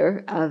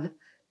factor of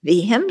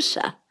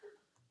vihimsa,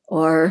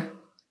 or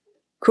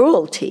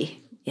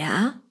cruelty,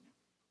 yeah?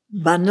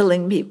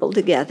 Bundling people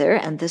together,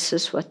 and this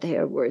is what they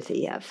are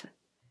worthy of.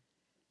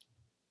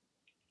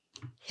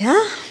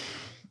 Yeah?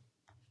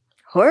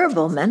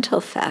 Horrible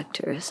mental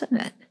factor,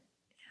 isn't it?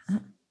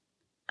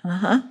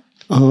 Yeah.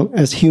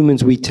 As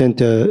humans, we tend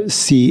to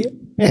see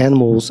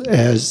animals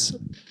as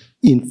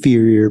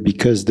inferior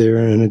because they're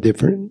in a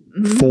different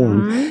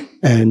form,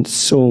 and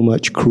so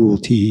much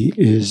cruelty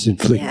is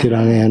inflicted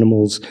on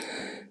animals.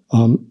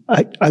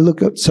 I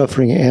looked up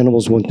suffering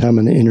animals one time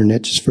on the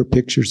internet just for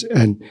pictures,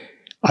 and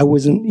I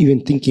wasn't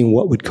even thinking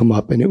what would come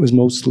up, and it was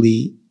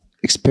mostly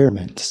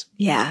experiments.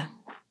 Yeah.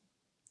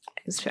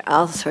 It's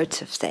all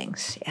sorts of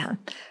things, yeah.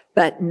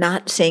 But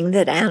not seeing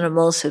that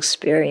animals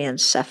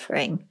experience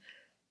suffering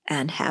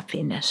and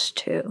happiness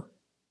too.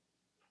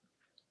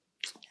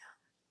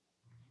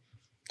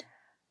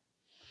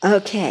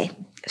 Okay,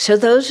 so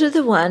those are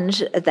the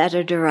ones that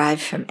are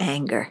derived from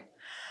anger.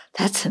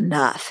 That's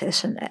enough,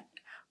 isn't it?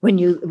 When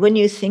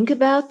you think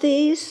about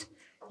these,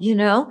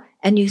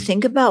 and you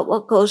think about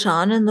what goes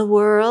on in the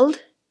world,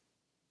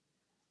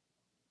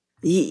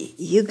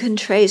 you can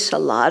trace a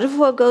lot of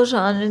what goes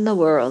on in the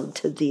world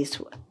to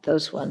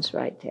those ones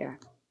right there.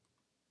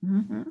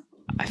 Mm-hmm.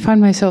 I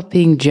find myself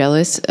being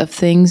jealous of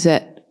things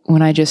that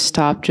when I just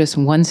stop just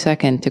 1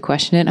 second to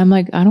question it, I'm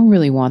like, I don't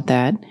really want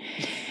that.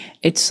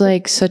 It's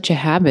like such a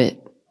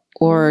habit.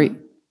 Or,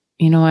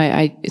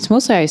 it's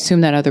mostly I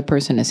assume that other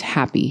person is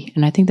happy.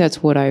 And I think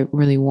that's what I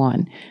really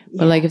want.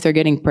 Yeah. But like if they're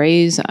getting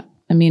praise,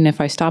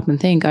 if I stop and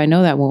think, I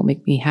know that won't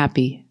make me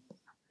happy.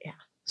 Yeah.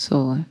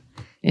 So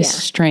it's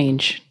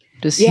strange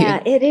to see.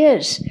 Yeah, it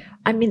is.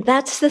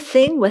 That's the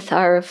thing with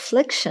our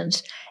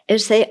afflictions,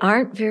 is they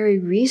aren't very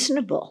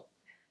reasonable.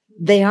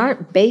 They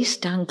aren't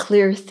based on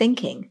clear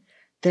thinking.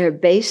 They're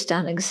based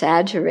on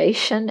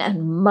exaggeration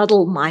and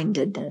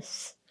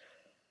muddle-mindedness.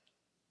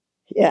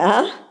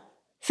 Yeah?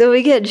 So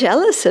we get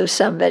jealous of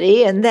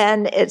somebody, and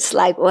then it's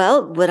like,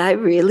 well, would I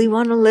really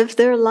want to live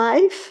their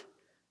life?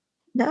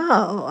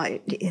 No,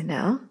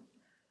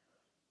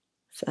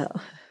 So,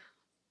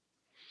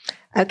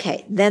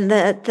 okay, then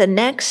the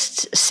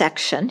next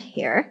section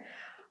here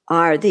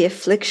are the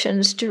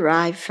afflictions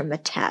derived from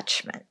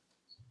attachment.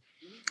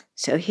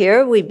 So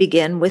here we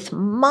begin with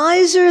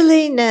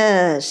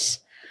miserliness.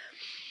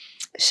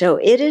 So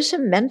it is a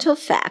mental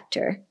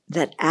factor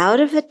that out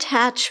of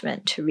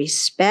attachment to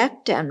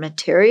respect and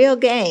material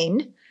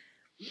gain,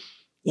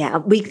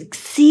 we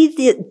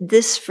see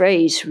this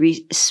phrase,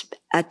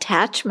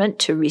 attachment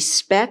to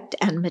respect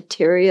and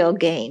material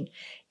gain.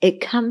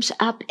 It comes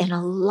up in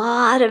a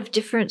lot of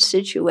different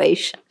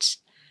situations.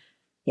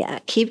 Yeah,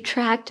 keep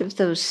track of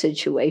those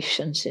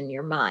situations in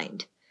your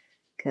mind,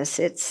 because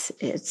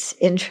it's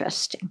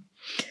interesting.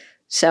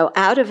 So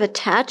out of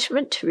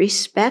attachment to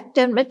respect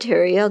and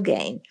material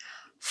gain,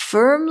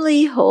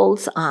 firmly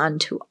holds on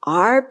to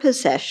our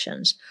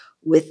possessions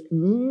with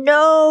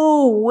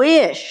no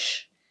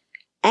wish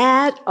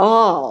at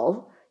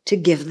all to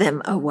give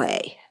them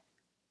away.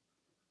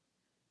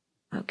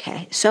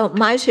 Okay, so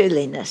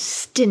miserliness,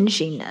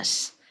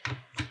 stinginess.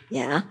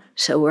 Yeah,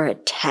 so we're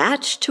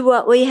attached to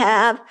what we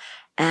have,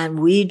 and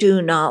we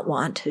do not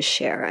want to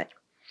share it.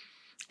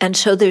 And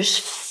so there's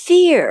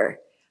fear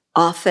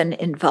often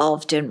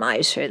involved in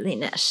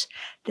miserliness,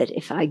 that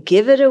if I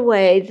give it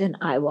away, then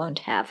I won't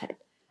have it.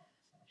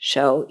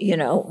 So,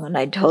 when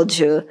I told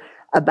you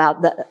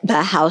about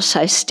the house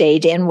I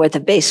stayed in where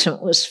the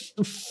basement was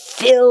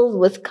filled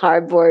with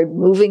cardboard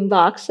moving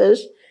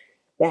boxes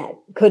that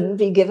couldn't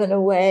be given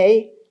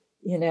away,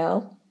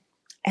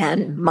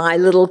 and my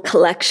little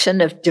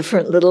collection of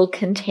different little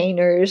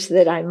containers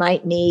that I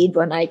might need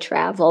when I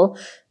travel,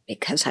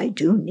 because I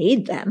do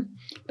need them,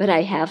 but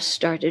I have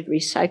started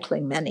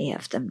recycling many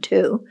of them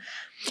too.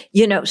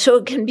 So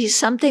it can be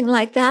something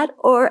like that,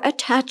 or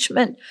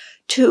attachment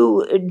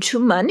to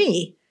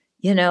money,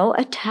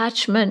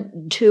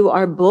 attachment to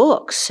our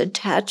books,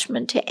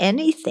 attachment to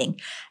anything,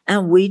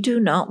 and we do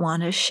not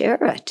want to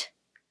share it.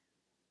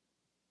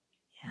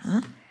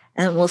 Yeah.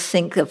 And we'll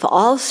think of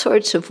all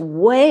sorts of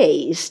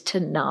ways to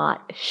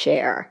not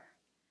share.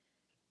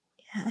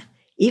 Yeah.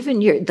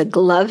 Even the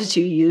gloves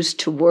you use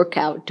to work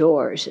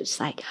outdoors, it's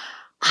like,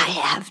 I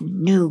have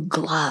new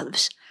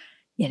gloves.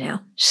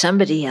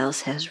 Somebody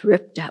else has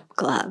ripped up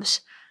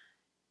gloves,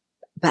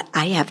 but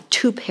I have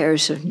 2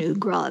 pairs of new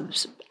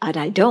gloves. And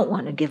I don't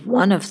want to give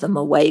one of them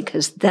away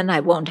because then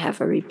I won't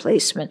have a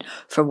replacement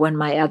for when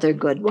my other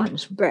good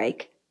ones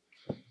break.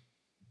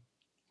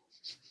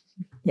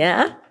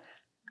 Yeah?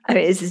 I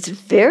mean, it's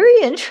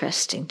very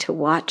interesting to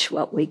watch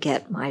what we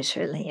get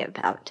miserly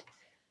about.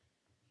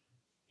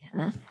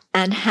 Yeah?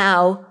 And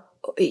how,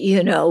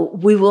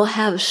 we will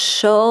have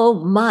so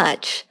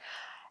much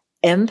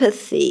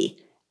empathy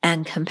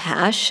and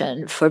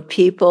compassion for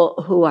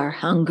people who are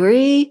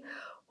hungry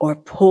or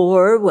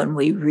poor when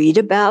we read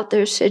about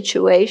their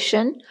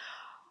situation.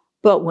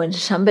 But when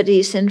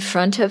somebody's in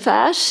front of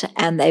us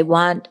and they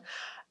want,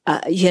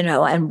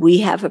 and we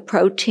have a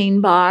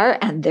protein bar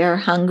and they're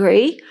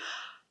hungry,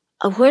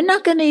 we're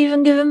not going to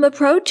even give them a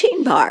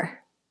protein bar.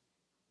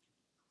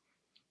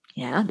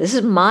 Yeah, this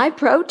is my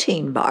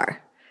protein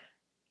bar.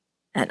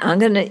 And I'm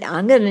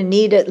gonna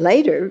need it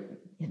later,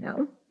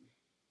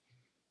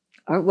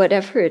 or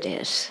whatever it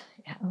is.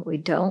 Yeah, we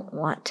don't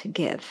want to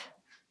give.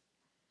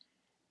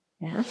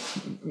 Yeah.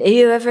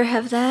 You ever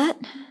have that?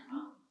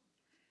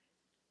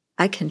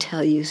 I can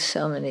tell you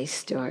so many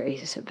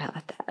stories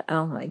about that.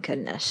 Oh my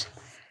goodness.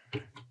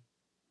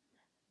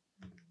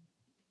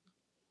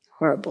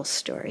 Horrible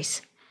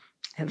stories.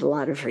 I have a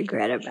lot of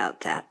regret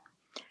about that.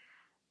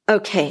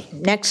 Okay,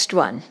 next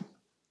one.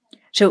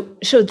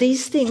 So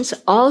these things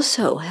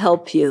also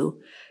help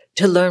you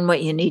to learn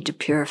what you need to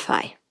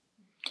purify.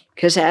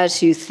 Because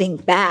as you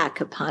think back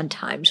upon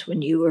times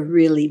when you were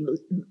really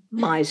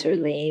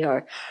miserly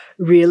or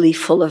really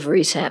full of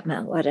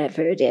resentment,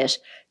 whatever it is,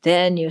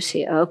 then you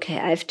see, okay,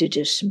 I have to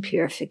do some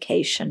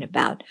purification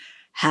about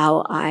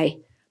how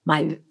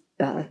my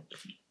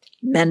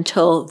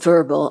mental,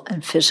 verbal,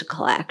 and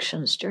physical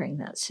actions during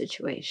that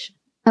situation.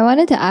 I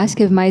wanted to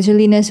ask if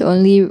miserliness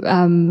only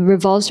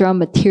revolves around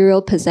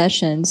material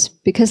possessions,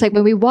 because like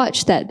when we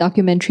watched that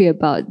documentary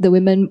about the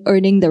women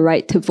earning the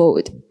right to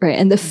vote, right,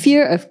 and the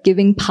fear of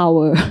giving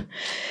power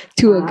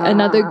to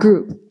another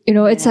group,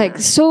 it's like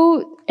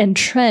so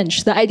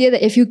entrenched, the idea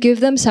that if you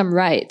give them some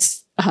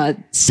rights,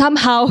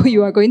 somehow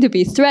you are going to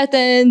be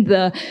threatened,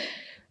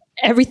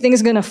 everything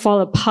is going to fall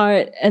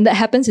apart. And that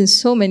happens in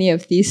so many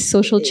of these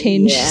social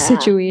change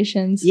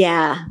situations.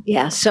 Yeah.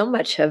 So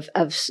much of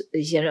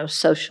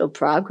social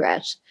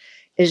progress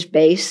is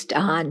based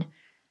on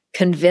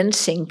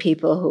convincing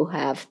people who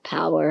have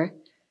power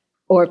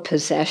or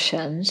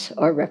possessions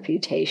or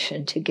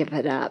reputation to give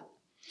it up.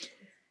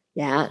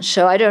 Yeah.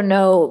 So I don't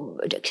know,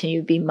 can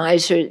you be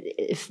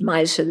if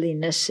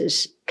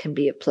miserliness can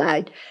be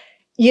applied?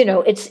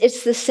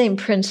 It's the same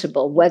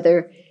principle,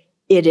 whether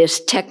it is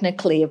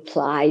technically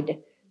applied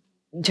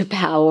to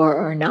power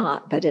or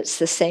not, but it's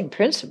the same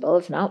principle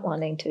of not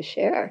wanting to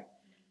share.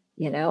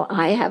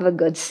 I have a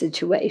good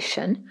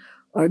situation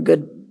or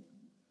good,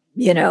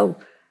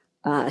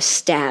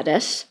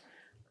 status.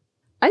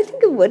 I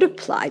think it would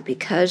apply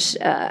because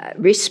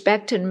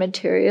respect and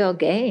material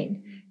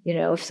gain.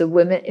 If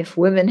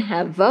women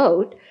have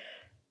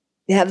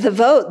the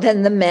vote,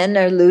 then the men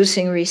are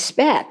losing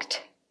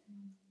respect,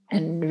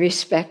 and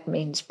respect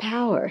means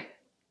power.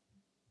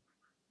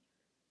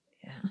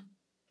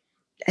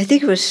 I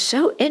think it was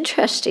so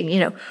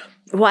interesting,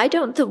 why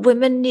don't the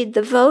women need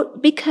the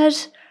vote?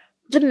 Because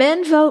the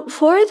men vote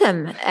for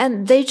them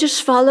and they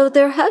just follow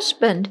their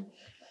husband.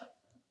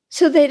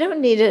 So they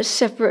don't need to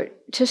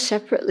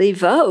separately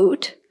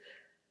vote.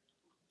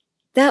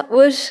 That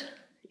was,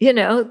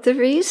 the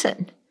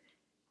reason.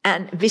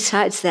 And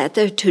besides that,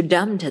 they're too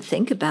dumb to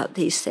think about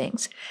these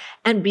things.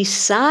 And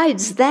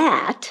besides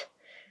that,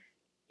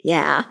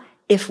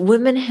 if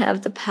women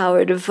have the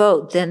power to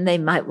vote, then they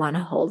might want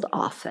to hold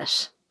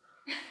office.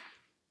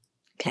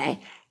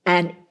 Okay,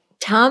 and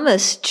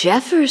Thomas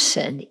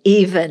Jefferson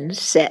even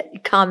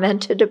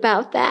commented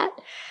about that.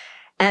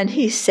 And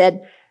he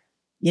said,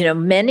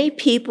 many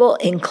people,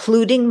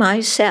 including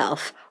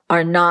myself,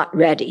 are not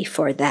ready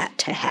for that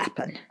to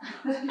happen.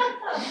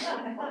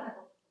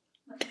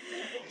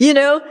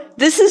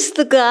 This is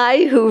the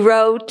guy who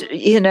wrote,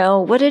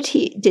 what did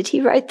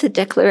he write the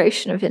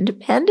Declaration of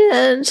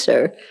Independence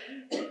or,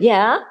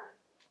 yeah.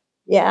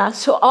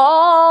 So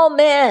all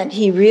men,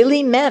 he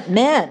really meant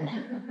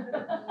men.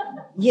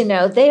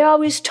 They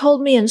always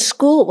told me in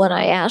school when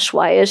I asked,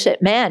 why is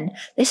it men?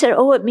 They said,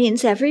 it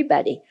means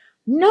everybody.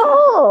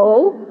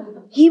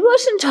 No, he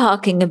wasn't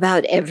talking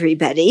about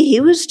everybody. He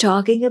was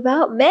talking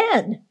about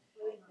men.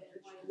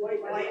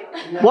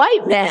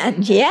 White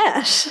men,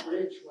 yes.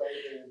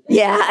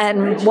 Yeah,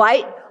 and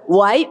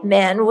white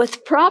men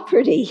with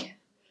property.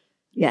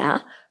 Yeah,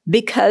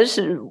 because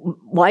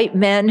white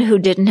men who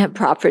didn't have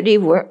property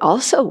weren't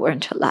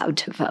allowed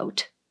to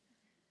vote.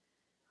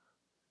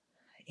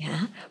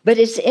 Yeah, but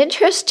it's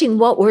interesting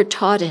what we're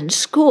taught in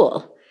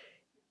school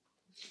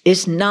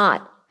is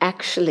not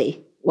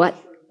actually what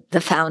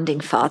the founding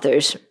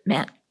fathers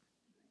meant.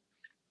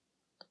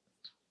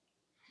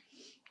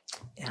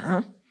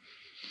 Yeah.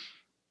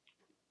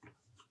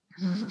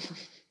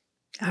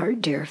 Our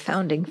dear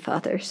founding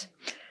fathers.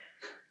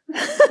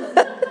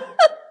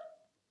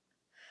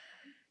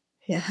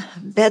 Yeah,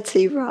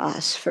 Betsy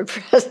Ross for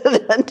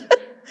president.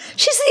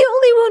 She's the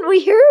only one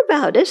we hear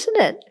about, isn't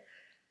it?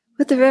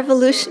 But the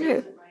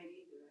revolutionary,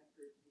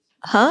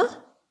 huh?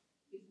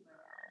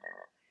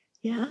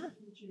 Yeah.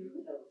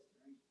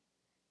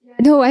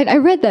 No, I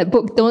read that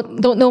book.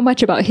 Don't know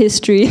much about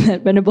history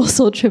that Venerable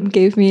Soltrim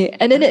gave me,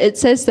 and then it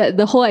says that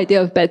the whole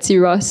idea of Betsy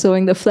Ross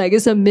sewing the flag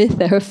is a myth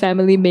that her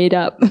family made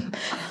up.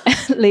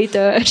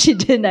 Later, she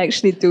didn't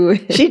actually do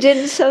it. She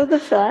didn't sew the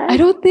flag? I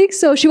don't think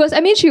so. She was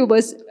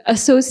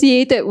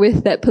associated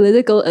with that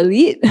political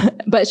elite,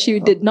 but she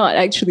did not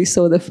actually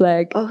sew the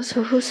flag. Oh,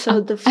 so who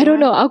sewed the flag? I don't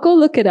know. I'll go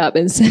look it up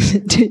and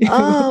send it to you.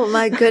 Oh,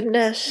 my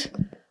goodness.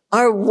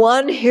 Our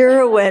one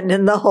heroine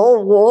in the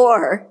whole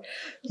war.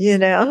 You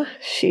know,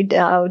 she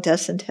now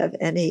doesn't have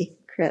any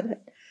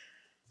credit.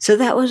 So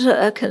that was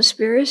a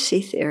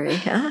conspiracy theory,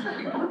 huh?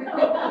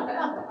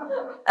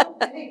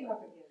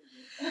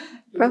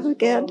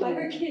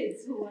 Propaganda.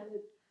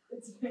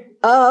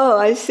 Oh,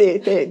 I see.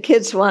 The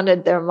kids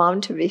wanted their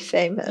mom to be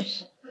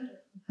famous.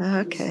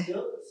 Okay.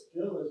 Still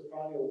is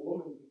probably a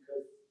woman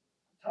because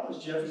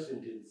Thomas Jefferson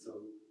didn't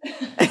sew.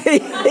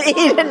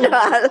 He did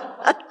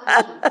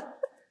not.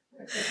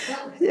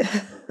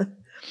 Yeah.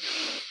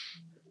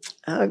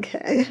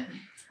 Okay.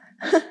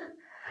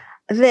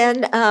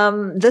 Then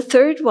the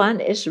third one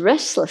is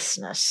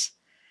restlessness.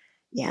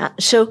 Yeah.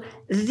 So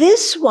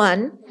this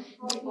one,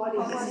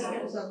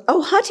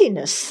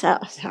 haughtiness. Oh,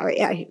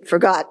 sorry, I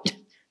forgot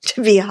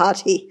to be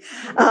haughty.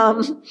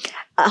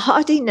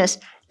 Haughtiness.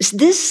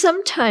 This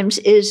sometimes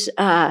is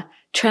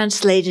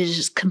translated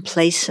as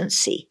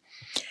complacency.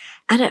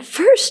 And at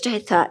first I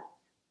thought,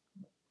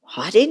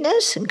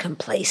 haughtiness and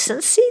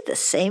complacency, the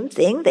same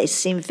thing? They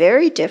seem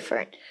very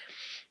different.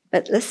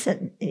 But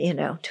listen,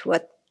 to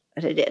what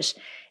it is.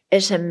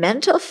 It's a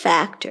mental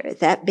factor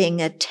that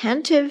being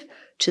attentive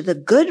to the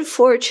good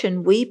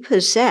fortune we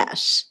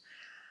possess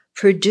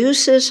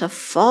produces a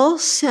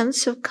false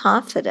sense of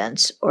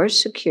confidence or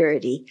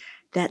security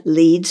that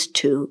leads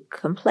to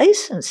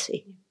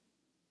complacency.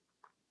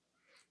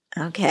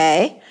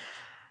 Okay?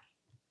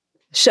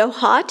 So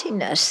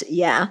haughtiness,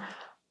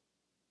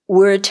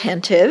 we're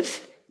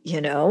attentive,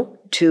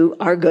 to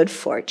our good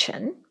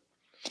fortune.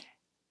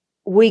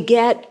 We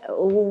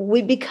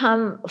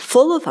become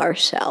full of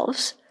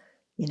ourselves,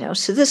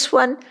 so this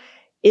one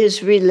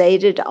is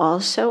related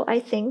also, I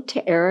think,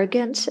 to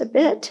arrogance a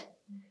bit.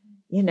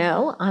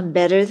 I'm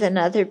better than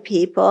other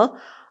people.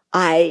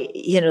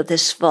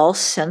 This false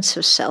sense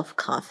of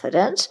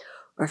self-confidence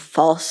or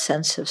false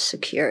sense of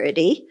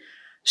security.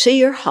 So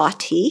you're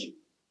haughty,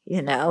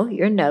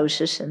 your nose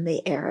is in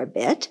the air a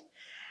bit.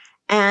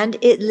 And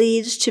it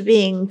leads to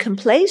being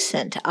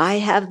complacent. I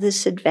have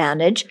this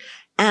advantage,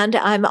 and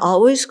I'm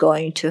always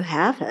going to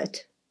have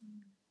it.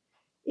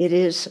 It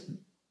is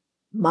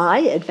my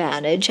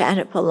advantage, and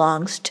it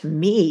belongs to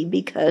me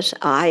because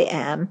I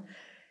am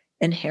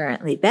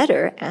inherently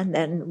better. And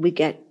then we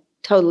get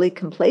totally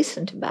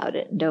complacent about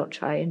it and don't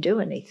try and do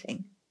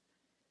anything.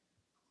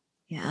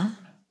 Yeah?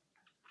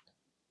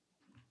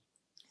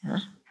 Yeah?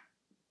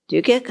 Do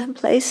you get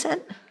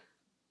complacent?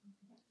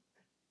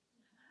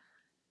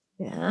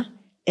 Yeah.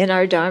 In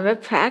our Dharma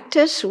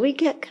practice, we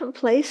get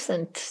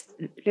complacent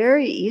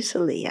very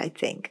easily, I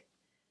think.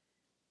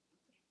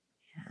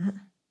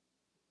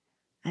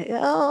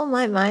 Yeah.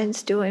 My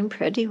mind's doing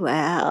pretty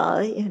well,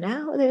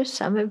 there's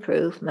some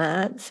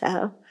improvement,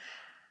 so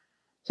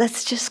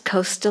let's just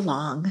coast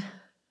along.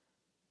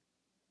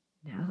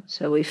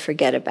 So we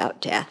forget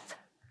about death.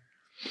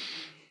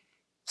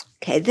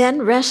 Okay,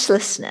 then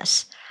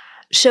restlessness.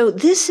 So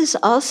this is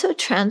also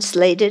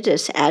translated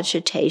as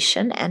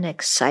agitation and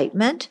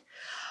excitement.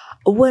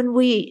 When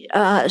we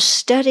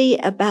study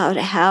about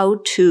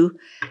how to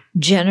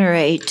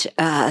generate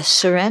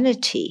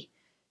serenity,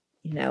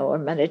 or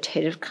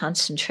meditative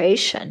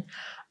concentration,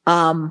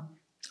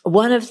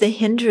 one of the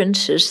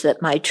hindrances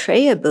that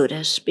Maitreya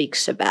Buddha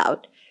speaks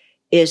about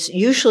is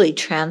usually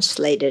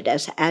translated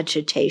as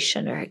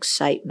agitation or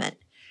excitement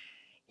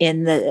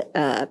in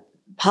the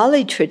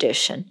Pali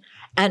tradition,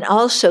 and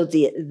also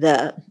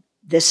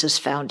this is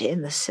found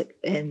in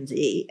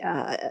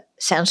the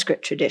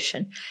Sanskrit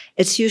tradition.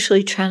 It's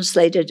usually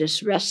translated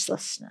as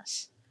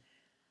restlessness.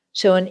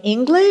 So in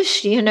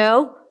English,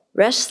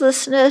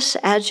 restlessness,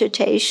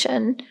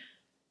 agitation,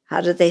 how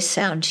do they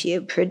sound to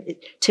you?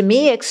 To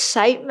me,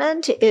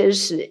 excitement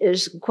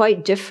is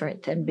quite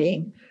different than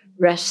being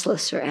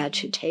restless or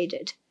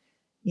agitated.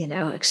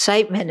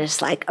 Excitement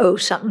is like, oh,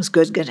 something's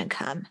good going to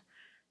come.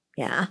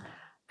 Yeah.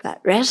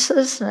 But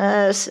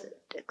restlessness,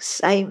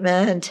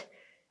 excitement.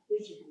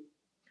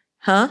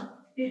 Huh?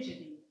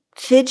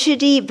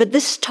 Fidgety, but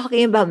this is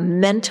talking about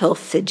mental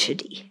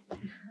fidgety.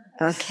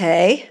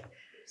 Okay.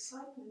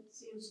 Excitement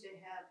seems to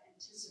have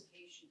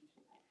anticipation.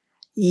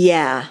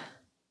 Yeah.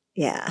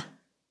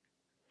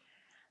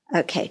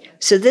 Okay,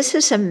 so this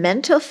is a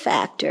mental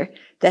factor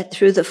that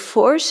through the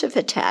force of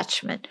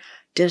attachment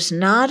does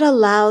not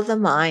allow the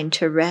mind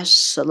to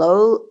rest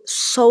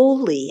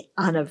solely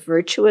on a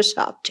virtuous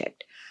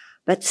object,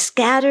 but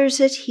scatters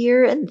it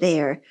here and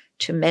there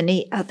to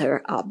many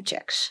other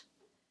objects.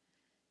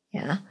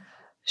 Yeah.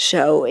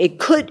 So it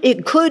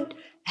could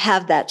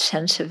have that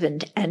sense of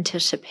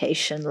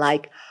anticipation,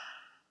 like,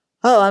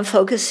 oh, I'm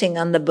focusing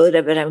on the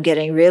Buddha, but I'm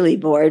getting really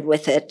bored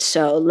with it.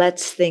 So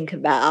let's think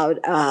about,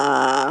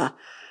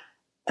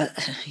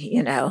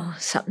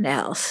 something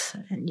else.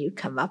 And you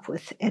come up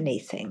with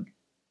anything.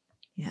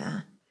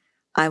 Yeah.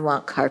 I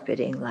want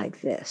carpeting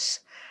like this.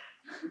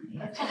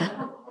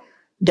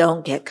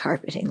 Don't get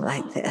carpeting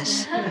like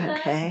this.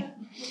 Okay.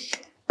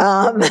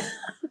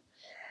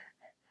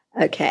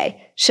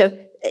 Okay. So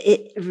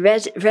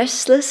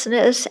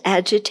restlessness,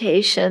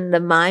 agitation, the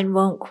mind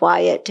won't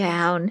quiet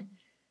down.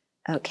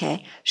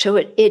 Okay. So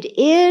it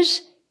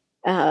is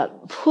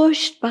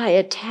pushed by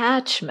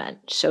attachment.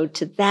 So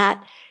to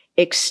that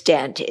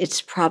extent,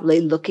 it's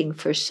probably looking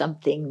for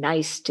something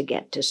nice to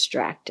get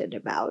distracted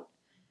about.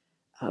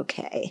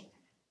 Okay.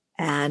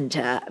 And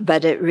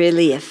but it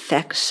really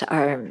affects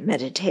our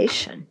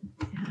meditation.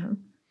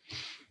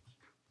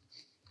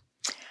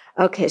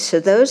 Okay, so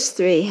those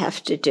three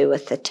have to do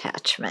with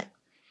attachment.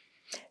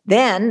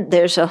 Then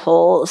there's a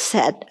whole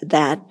set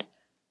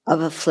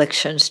of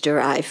afflictions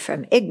derived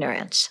from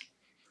ignorance.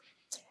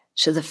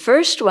 So the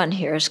first one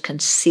here is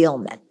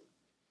concealment.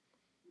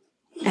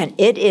 And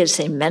it is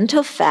a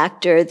mental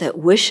factor that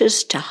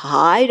wishes to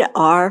hide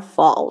our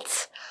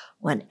faults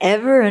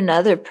whenever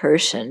another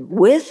person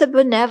with a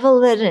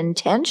benevolent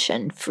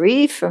intention,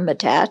 free from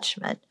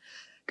attachment,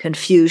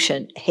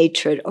 confusion,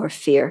 hatred, or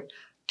fear,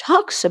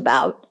 talks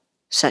about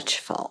such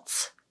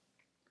faults.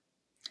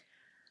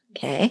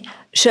 Okay,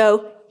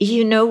 so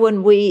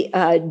when we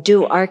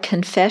do our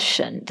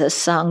confession, the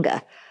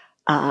Sangha,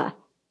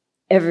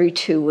 every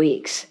 2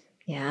 weeks,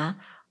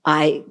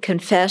 I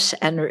confess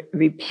and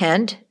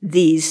repent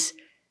these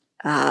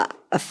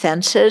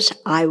offenses.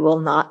 I will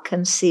not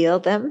conceal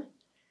them.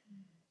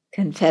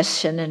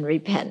 Confession and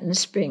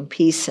repentance bring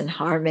peace and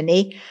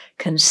harmony.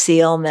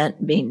 Concealment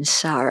means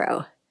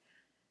sorrow.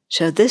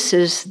 So this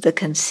is the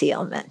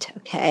concealment,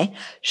 okay?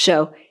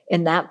 So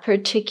in that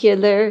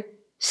particular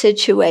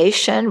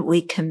situation,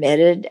 we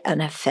committed an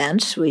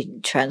offense.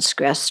 We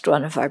transgressed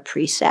one of our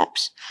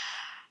precepts,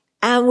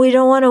 and we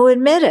don't want to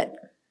admit it.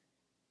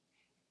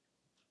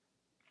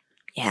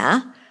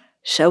 Yeah?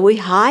 So we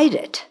hide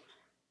it.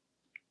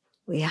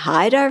 We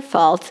hide our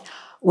faults.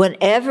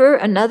 Whenever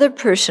another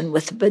person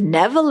with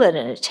benevolent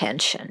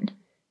intention,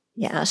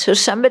 so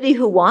somebody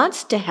who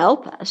wants to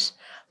help us,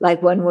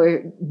 like when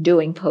we're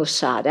doing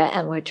posada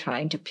and we're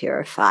trying to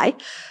purify,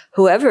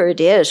 whoever it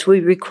is,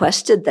 we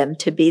requested them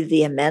to be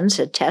the amends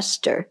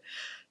attester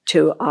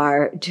to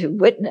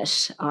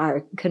witness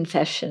our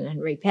confession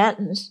and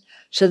repentance.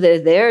 So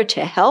they're there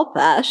to help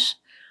us.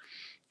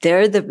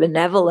 They're the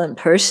benevolent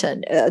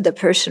person, the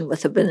person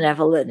with a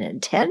benevolent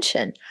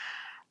intention.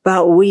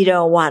 But we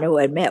don't want to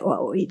admit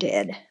what we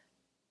did.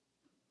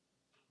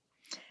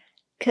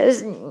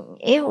 Because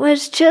it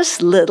was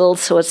just little,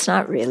 so it's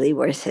not really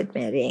worth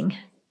admitting.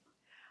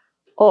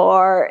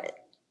 Or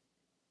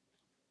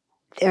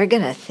they're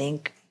going to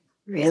think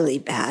really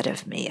bad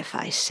of me if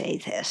I say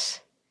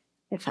this.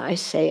 If I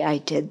say I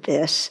did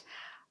this,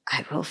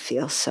 I will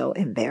feel so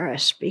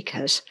embarrassed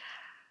because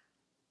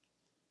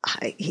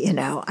I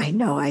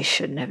know I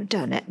shouldn't have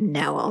done it. And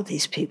now all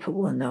these people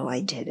will know I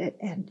did it.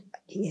 And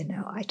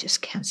I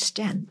just can't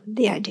stand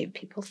the idea of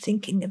people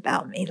thinking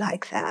about me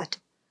like that.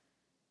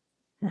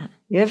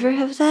 You ever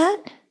have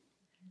that?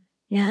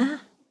 Yeah?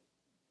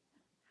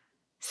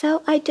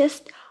 So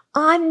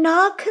I'm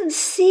not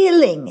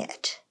concealing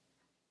it.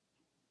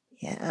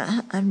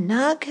 Yeah, I'm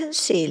not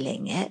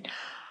concealing it.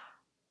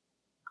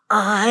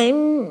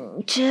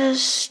 I'm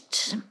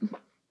just,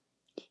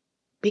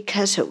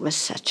 because it was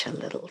such a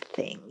little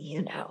thing,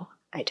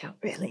 I don't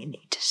really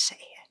need to say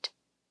it.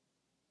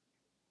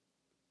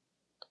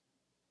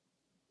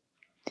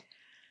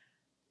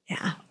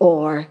 Yeah,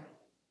 or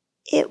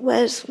it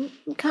was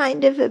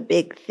kind of a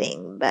big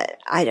thing, but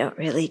I don't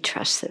really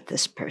trust that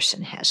this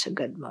person has a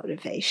good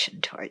motivation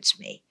towards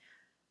me.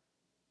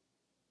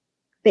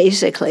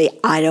 Basically,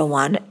 I don't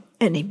want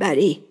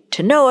anybody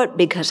to know it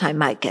because I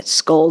might get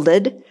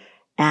scolded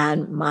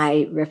and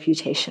my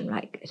reputation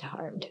might get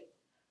harmed.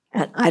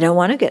 And I don't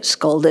want to get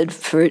scolded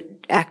for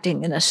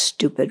acting in a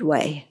stupid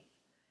way.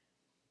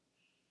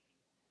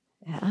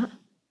 Yeah,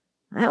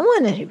 I don't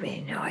want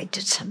anybody to know I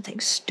did something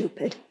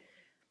stupid.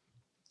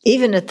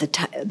 Even at the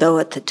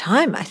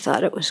time I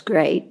thought it was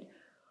great.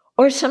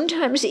 Or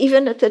sometimes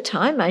even at the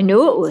time I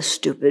knew it was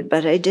stupid,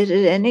 but I did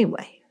it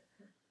anyway.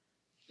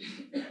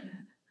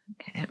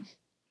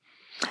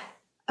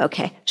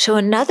 Okay. So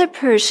another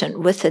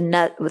person with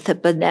a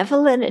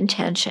benevolent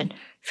intention,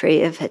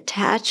 free of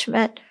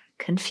attachment,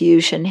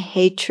 confusion,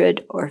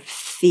 hatred, or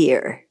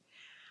fear.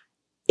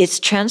 It's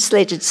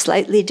translated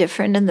slightly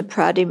different in the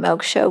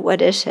Pratimoksha.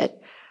 What is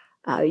it?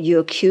 You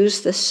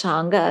accuse the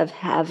Sangha of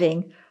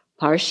having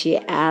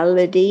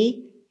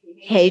partiality,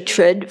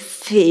 hatred,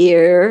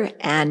 fear,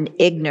 and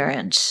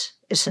ignorance,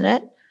 isn't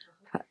it?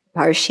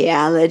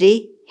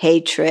 Partiality,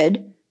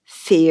 hatred,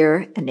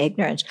 fear, and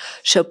ignorance.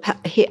 So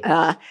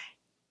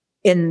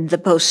in the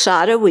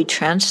Posada, we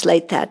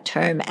translate that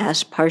term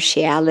as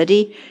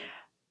partiality.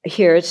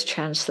 Here it's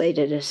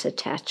translated as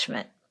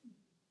attachment.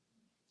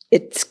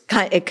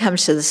 It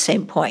comes to the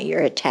same point.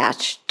 You're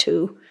attached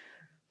to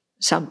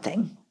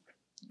something.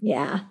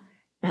 Yeah.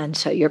 And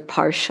so you're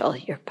partial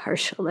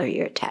or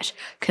you're attached.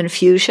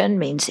 Confusion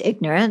means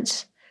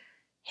ignorance.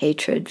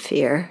 Hatred,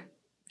 fear,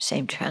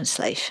 same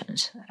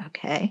translations.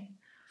 Okay.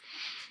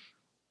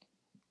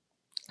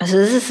 So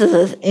this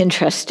is an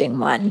interesting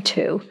one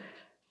to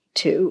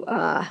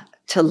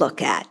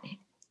look at,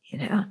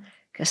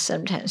 because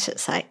sometimes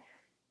it's like,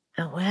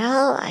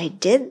 well, I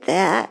did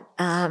that.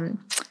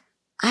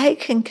 I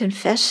can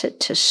confess it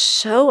to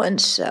so and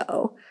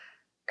so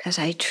because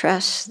I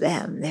trust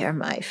them. They're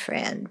my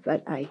friend,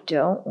 but I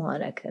don't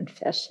want to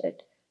confess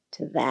it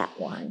to that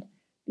one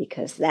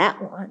because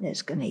that one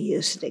is going to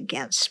use it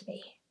against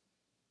me.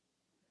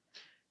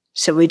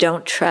 So we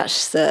don't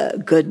trust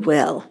the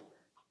goodwill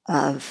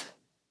of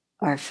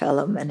our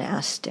fellow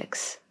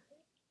monastics.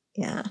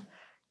 Yeah.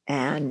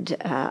 And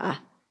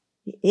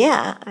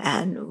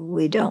and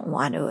we don't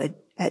want to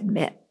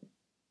admit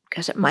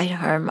because it might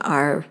harm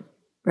our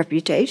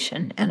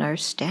reputation and our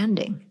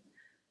standing.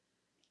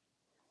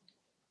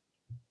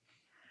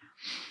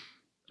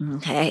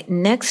 Okay,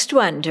 next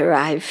one,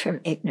 derived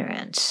from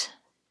ignorance.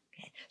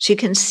 Okay. So you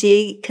can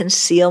see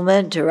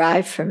concealment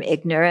derived from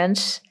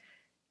ignorance,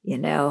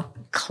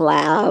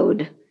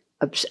 cloud,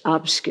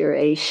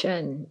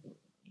 obscuration.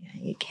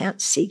 You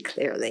can't see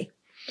clearly.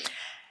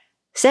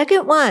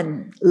 Second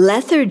one,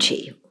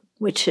 lethargy,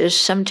 which is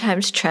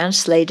sometimes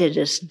translated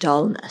as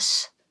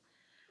dullness.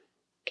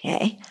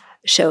 Okay,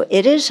 so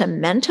it is a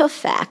mental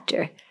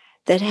factor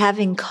that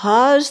having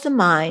caused the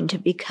mind to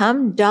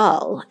become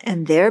dull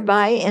and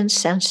thereby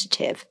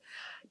insensitive,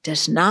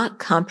 does not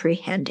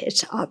comprehend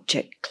its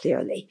object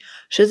clearly.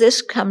 So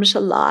this comes a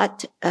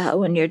lot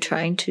when you're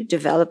trying to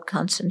develop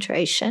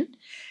concentration.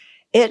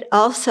 It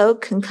also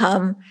can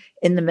come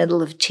in the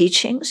middle of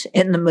teachings,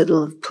 in the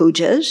middle of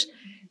pujas.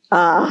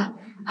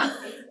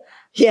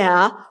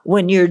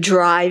 When you're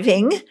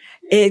driving,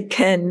 it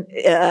can,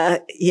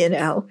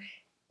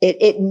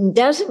 it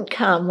doesn't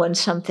come when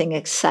something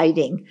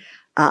exciting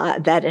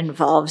that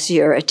involves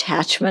your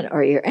attachment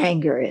or your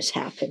anger is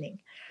happening.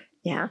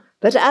 Yeah.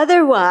 But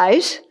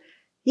otherwise,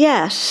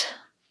 yes,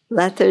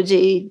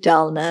 lethargy,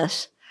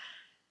 dullness,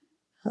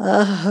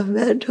 a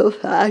mental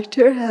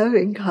factor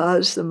having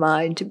caused the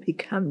mind to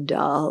become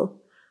dull.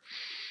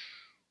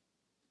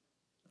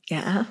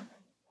 Yeah.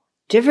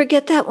 Do you ever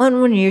get that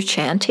one when you're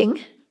chanting?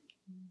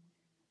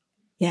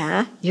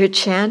 Yeah, you're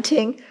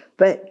chanting,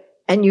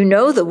 and you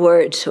know the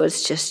words, so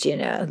it's just,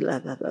 blah, blah,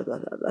 blah, blah,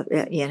 blah,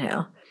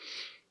 blah,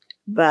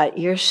 But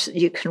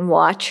you can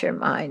watch your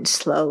mind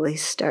slowly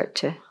start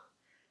to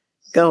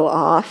go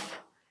off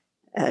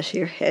as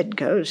your head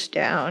goes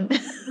down.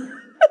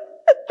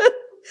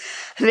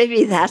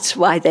 Maybe that's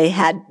why they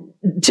had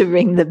to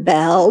ring the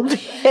bell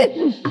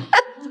in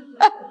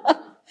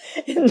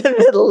the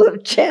middle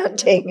of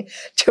chanting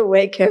to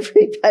wake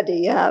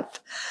everybody up.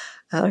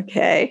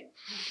 Okay.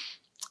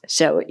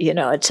 So,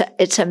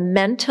 it's a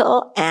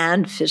mental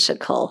and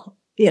physical,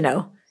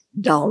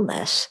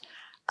 dullness.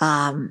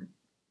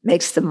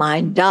 Makes the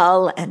mind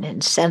dull and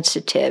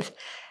insensitive.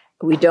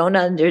 We don't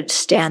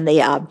understand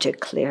the object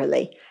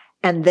clearly.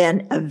 And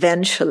then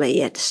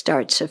eventually it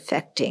starts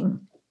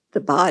affecting the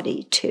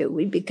body too.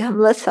 We become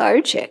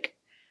lethargic.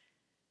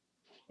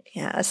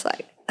 Yeah, it's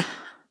like,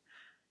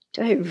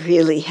 do I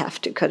really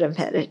have to go to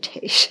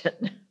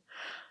meditation?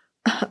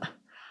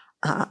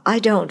 I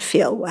don't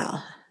feel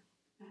well.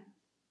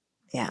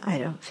 Yeah, I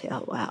don't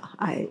feel well.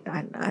 I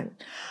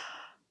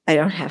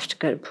don't have to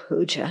go to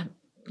puja.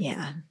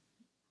 Yeah.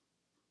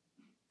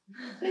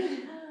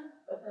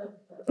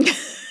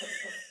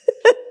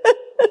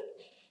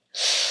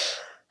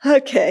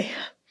 Okay.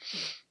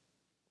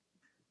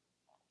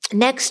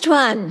 Next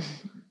one.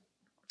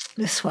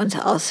 This one's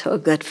also a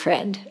good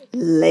friend.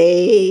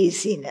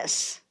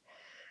 Laziness.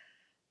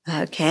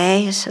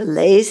 Okay, so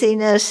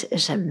laziness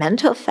is a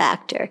mental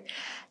factor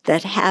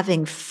that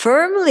having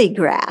firmly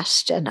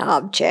grasped an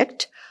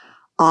object,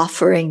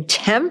 offering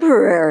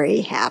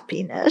temporary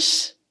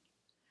happiness,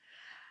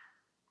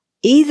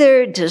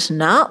 either does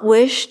not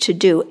wish to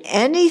do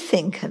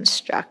anything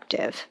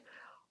constructive,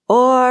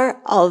 or,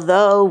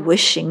 although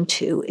wishing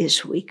to,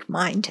 is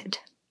weak-minded.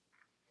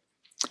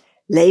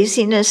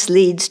 Laziness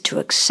leads to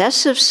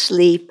excessive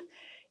sleep,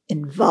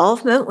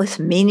 involvement with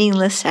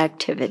meaningless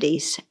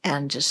activities,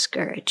 and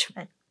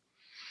discouragement.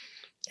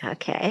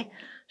 Okay,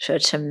 so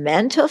it's a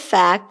mental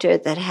factor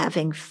that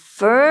having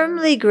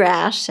firmly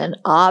grasped an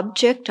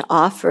object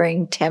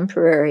offering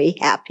temporary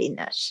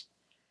happiness.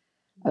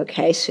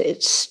 Okay, so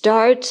it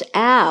starts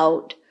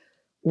out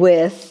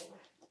with,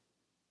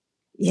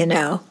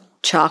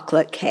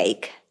 chocolate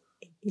cake,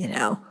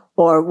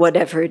 or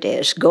whatever it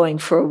is, going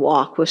for a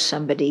walk with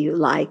somebody you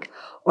like,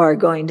 or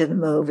going to the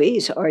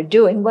movies, or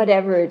doing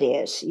whatever it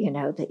is,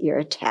 that you're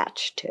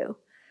attached to.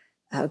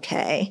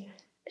 Okay?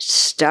 It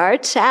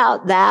starts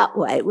out that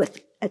way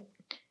with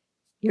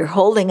you're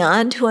holding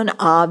on to an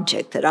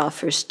object that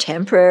offers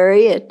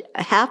temporary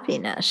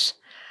happiness.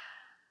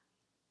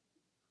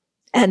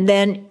 And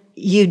then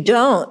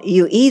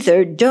you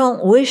either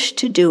don't wish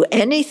to do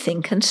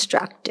anything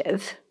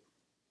constructive.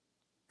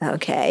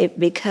 Okay,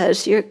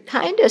 because you're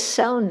kind of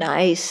so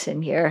nice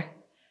in your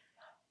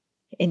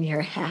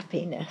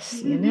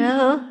happiness, you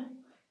know?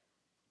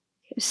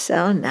 You're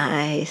so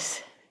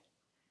nice.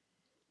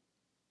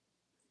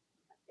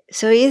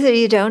 So either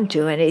you don't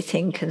do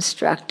anything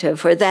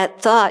constructive, or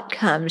that thought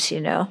comes,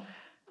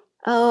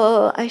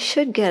 oh, I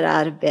should get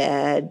out of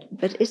bed,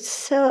 but it's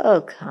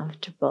so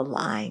comfortable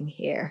lying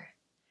here.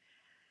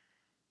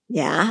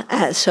 Yeah,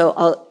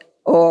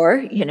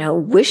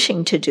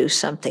 wishing to do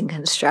something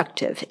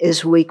constructive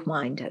is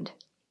weak-minded.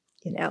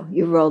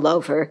 You roll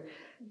over,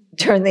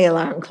 turn the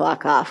alarm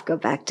clock off, go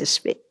back to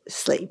sleep,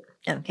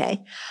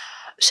 okay?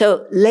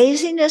 So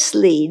laziness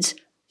leads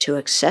to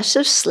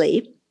excessive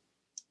sleep,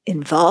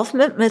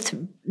 involvement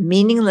with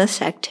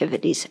meaningless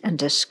activities, and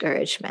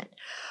discouragement.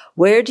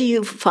 Where do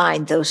you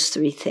find those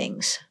three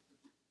things?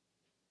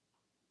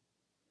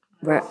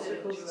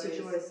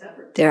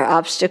 They're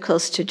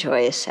obstacles to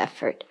joyous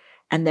effort,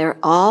 and they're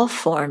all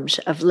forms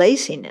of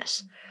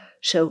laziness.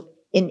 So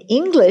in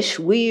English,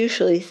 we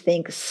usually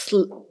think,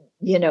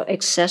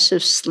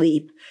 excessive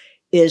sleep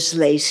is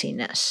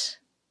laziness.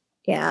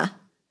 Yeah.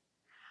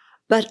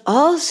 But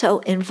also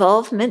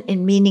involvement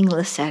in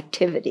meaningless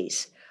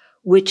activities,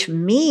 which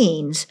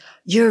means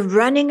you're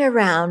running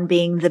around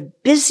being the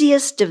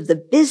busiest of the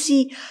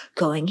busy,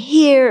 going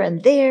here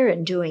and there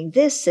and doing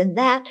this and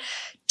that,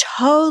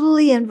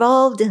 totally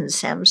involved in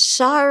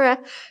samsara,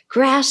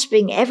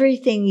 grasping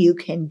everything you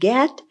can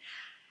get.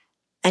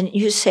 And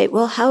you say,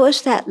 well, how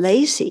is that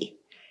lazy?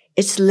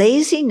 It's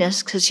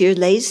laziness because you're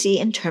lazy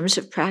in terms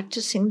of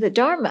practicing the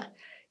Dharma.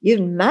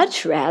 You'd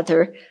much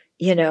rather,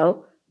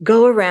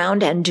 go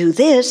around and do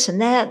this and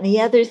that and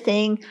the other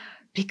thing,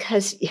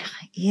 because,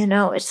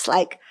 it's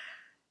like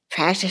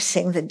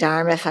practicing the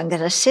Dharma. If I'm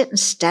going to sit and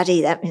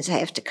study, that means I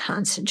have to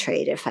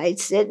concentrate. If I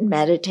sit and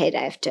meditate,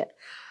 I have to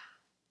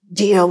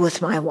deal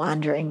with my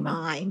wandering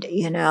mind.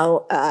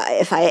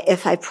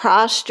 If I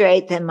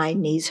prostrate, then my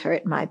knees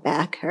hurt, my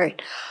back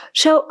hurt.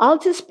 So I'll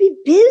just be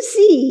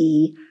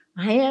busy.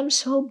 I am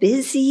so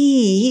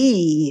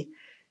busy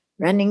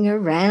running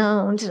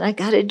around, and I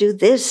got to do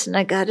this and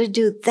I got to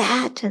do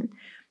that. And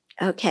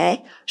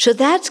okay, so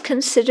that's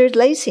considered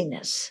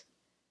laziness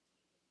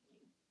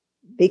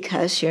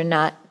because you're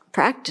not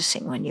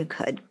practicing when you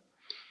could.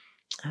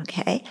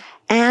 Okay,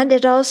 and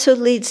it also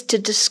leads to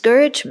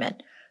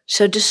discouragement.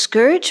 So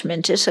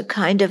discouragement is a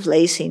kind of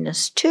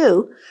laziness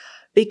too,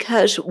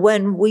 because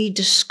when we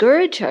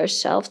discourage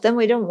ourselves, then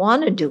we don't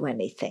want to do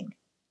anything.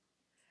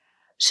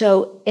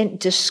 So in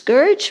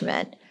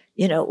discouragement,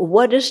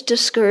 what is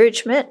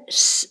discouragement?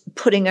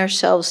 Putting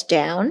ourselves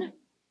down,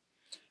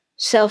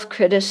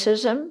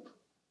 self-criticism,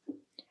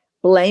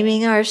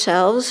 blaming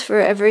ourselves for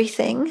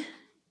everything.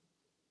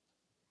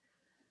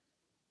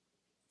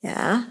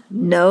 Yeah,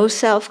 no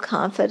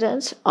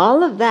self-confidence.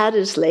 All of that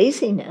is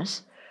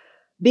laziness.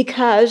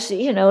 Because,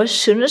 as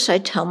soon as I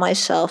tell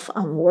myself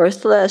I'm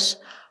worthless,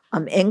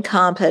 I'm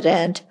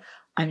incompetent,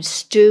 I'm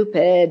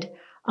stupid,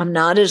 I'm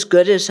not as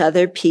good as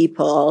other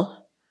people,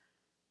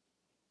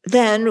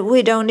 then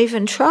we don't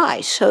even try.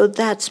 So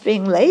that's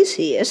being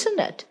lazy, isn't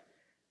it?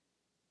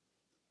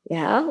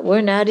 Yeah,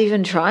 we're not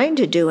even trying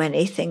to do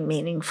anything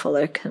meaningful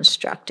or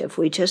constructive.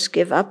 We just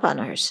give up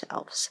on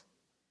ourselves.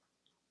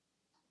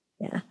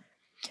 Yeah.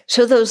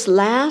 So those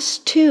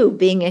last two,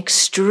 being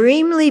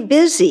extremely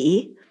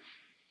busy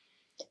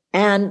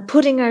and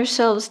putting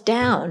ourselves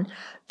down,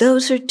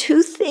 those are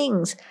two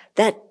things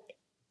that,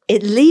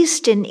 at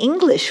least in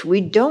English, we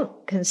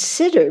don't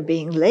consider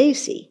being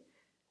lazy.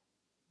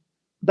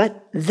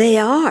 But they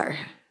are.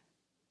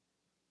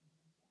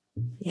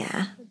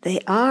 Yeah,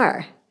 they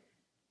are.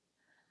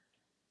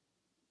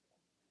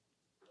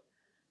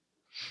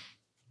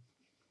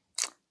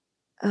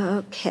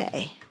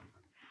 Okay.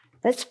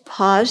 Let's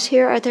pause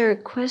here. Are there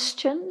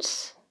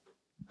questions?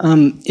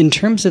 In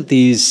terms of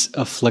these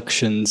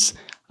afflictions,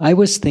 I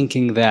was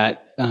thinking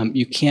that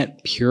you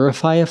can't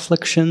purify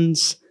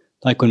afflictions,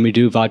 like when we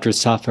do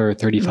Vajrasattva or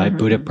 35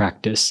 Buddha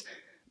practice.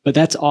 But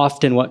that's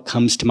often what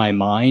comes to my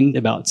mind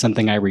about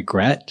something I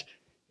regret,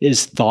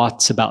 is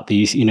thoughts about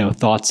these,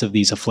 thoughts of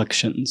these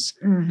afflictions.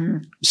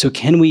 So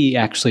can we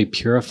actually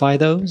purify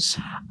those?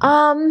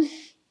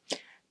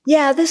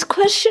 Yeah, this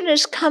question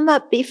has come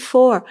up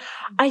before.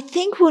 I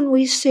think when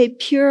we say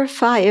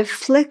purify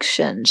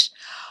afflictions,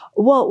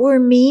 what we're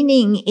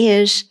meaning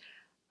is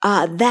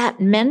that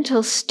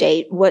mental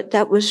state, what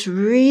that was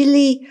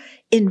really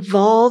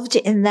involved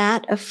in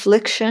that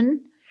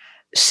affliction,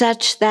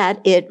 such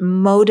that it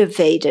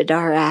motivated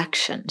our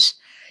actions.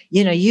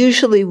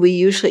 Usually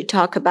we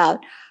talk about,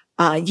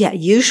 yeah,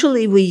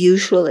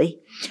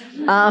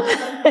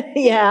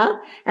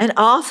 and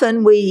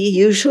often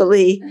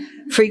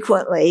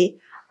frequently,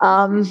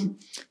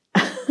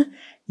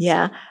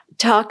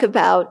 talk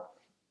about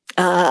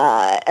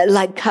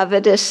like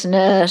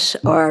covetousness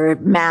or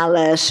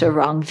malice or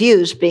wrong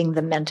views being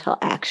the mental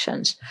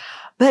actions.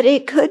 But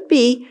it could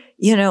be,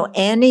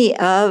 any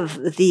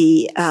of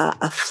the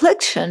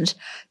afflictions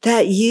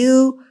that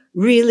you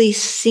really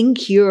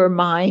sink your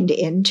mind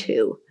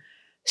into,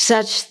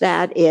 such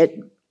that it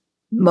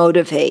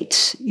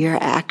motivates your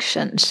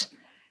actions.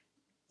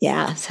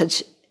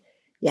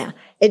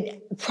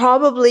 It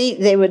probably,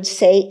 they would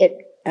say it,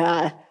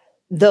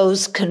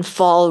 those can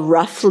fall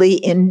roughly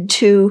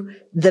into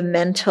the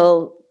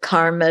mental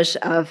karmas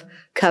of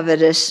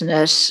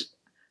covetousness,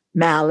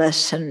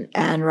 malice,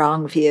 and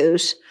wrong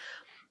views.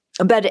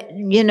 But,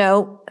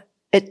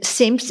 it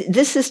seems,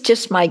 this is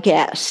just my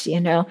guess,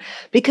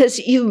 because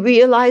you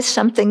realize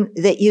something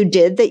that you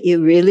did, that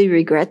you really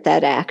regret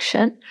that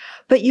action,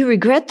 but you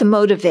regret the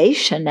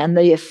motivation and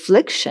the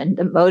affliction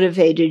that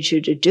motivated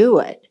you to do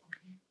it.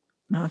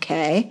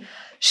 Okay?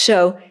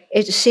 So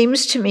it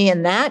seems to me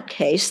in that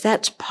case,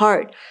 that's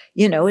part,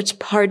 it's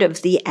part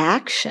of the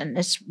action.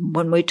 It's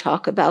when we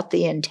talk about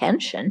the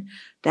intention,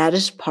 that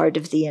is part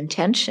of the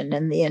intention,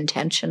 and the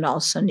intention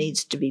also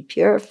needs to be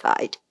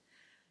purified.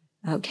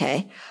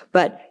 Okay.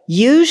 But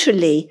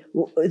usually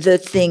the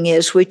thing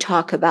is we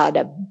talk about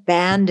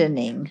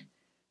abandoning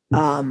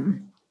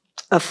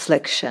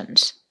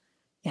afflictions.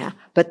 Yeah.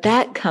 But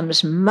that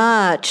comes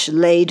much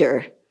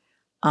later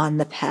on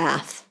the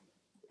path,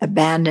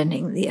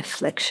 abandoning the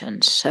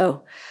afflictions.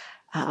 So,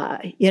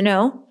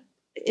 you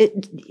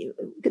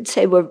could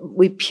say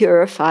we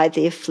purify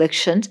the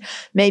afflictions.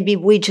 Maybe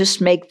we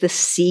just make the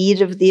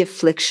seed of the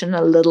affliction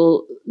a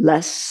little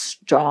less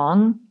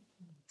strong,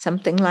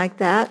 something like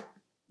that.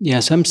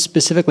 Yes, I'm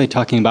specifically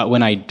talking about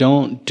when I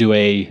don't do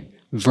a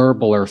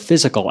verbal or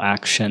physical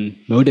action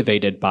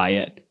motivated by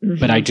it,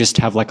 but I just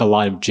have like a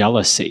lot of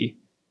jealousy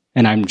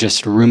and I'm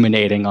just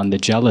ruminating on the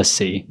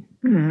jealousy.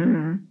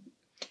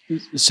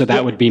 So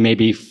that would be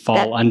maybe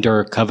fall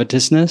under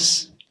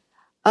covetousness?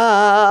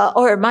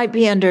 Or it might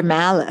be under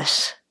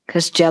malice,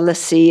 because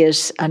jealousy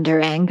is under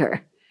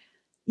anger.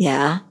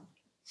 Yeah.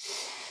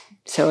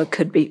 So it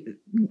could be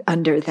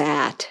under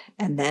that.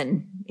 And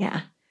then,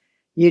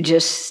 you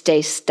just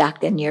stay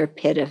stuck in your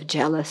pit of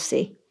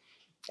jealousy.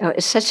 Oh,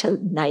 it's such a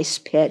nice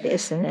pit,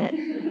 isn't it?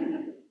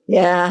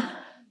 Yeah.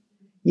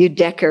 You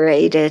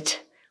decorate it.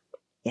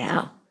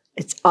 Yeah.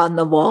 It's on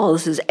the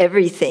walls, is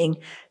everything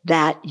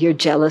that you're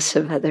jealous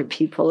of other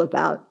people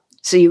about.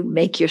 So you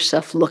make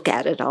yourself look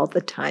at it all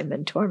the time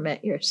and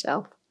torment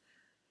yourself.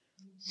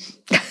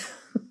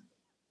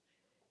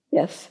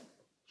 Yes.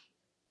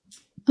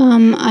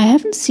 I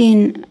haven't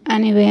seen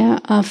anywhere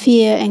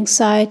fear,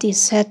 anxiety,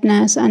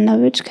 sadness. Under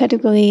which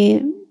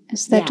category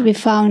is that to be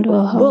found?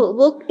 Or how?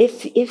 Well,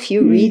 if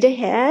you read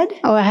ahead.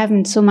 Oh, I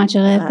haven't so much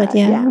read, but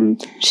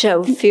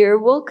So fear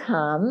will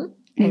come,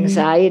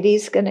 anxiety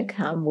is going to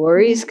come,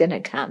 worry is going to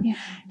come. Yeah.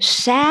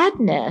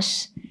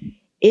 Sadness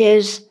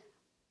is,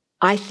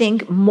 I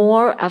think,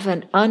 more of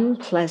an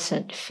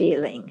unpleasant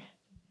feeling.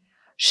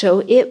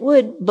 So it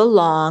would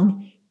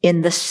belong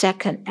in the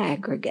second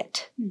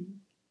aggregate,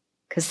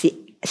 because the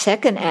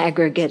second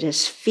aggregate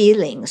is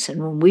feelings.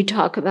 And when we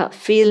talk about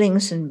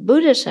feelings in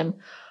Buddhism,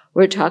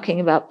 we're talking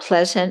about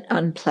pleasant,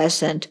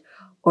 unpleasant,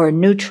 or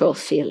neutral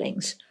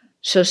feelings.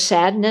 So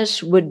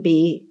sadness would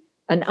be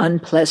an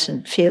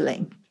unpleasant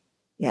feeling.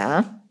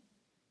 Yeah.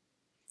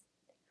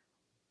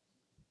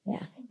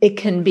 Yeah. It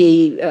can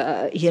be,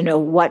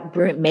 what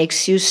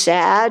makes you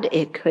sad.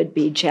 It could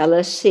be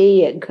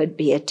jealousy. It could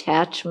be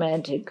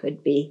attachment. It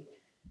could be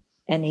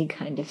any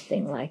kind of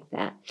thing like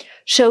that.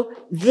 So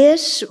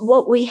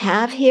what we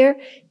have here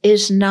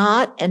is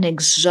not an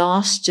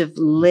exhaustive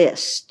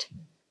list.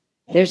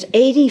 There's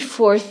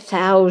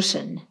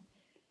 84,000.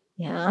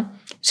 Yeah.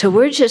 So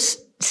we're just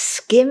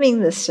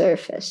skimming the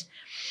surface.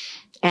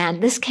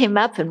 And this came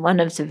up in one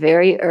of the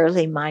very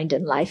early Mind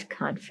and Life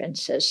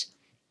conferences.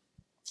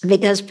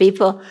 Because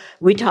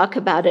we talk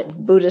about it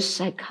in Buddhist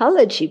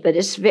psychology, but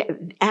it's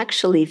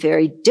actually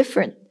very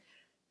different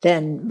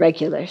than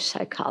regular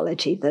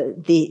psychology,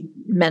 the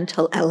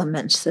mental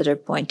elements that are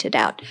pointed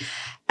out.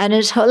 And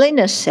His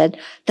Holiness said,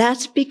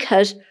 that's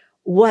because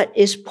what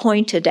is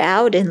pointed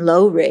out in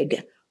Low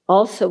Rig,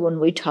 also when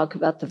we talk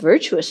about the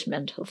virtuous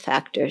mental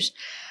factors,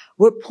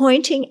 we're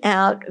pointing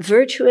out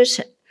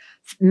virtuous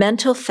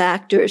mental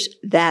factors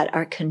that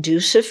are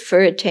conducive for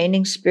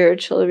attaining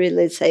spiritual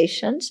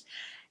realizations,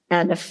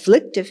 and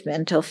afflictive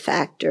mental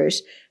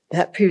factors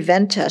that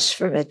prevent us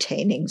from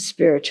attaining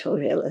spiritual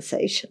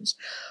realizations.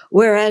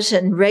 Whereas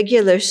in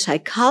regular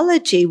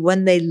psychology,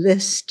 when they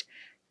list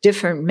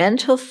different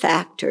mental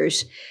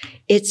factors,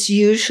 it's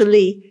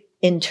usually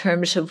in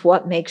terms of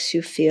what makes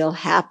you feel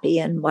happy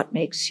and what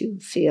makes you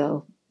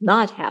feel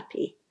not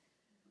happy.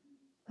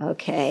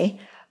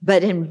 Okay?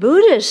 But in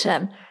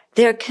Buddhism,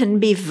 there can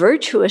be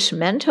virtuous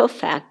mental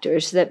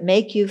factors that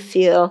make you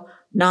feel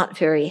not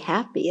very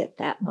happy at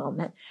that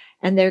moment.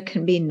 And there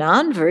can be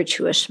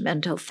non-virtuous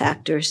mental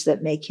factors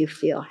that make you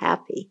feel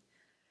happy.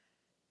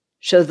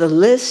 So the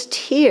list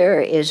here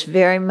is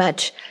very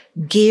much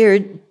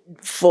geared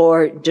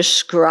for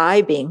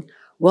describing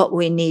what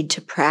we need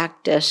to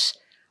practice,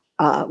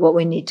 what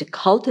we need to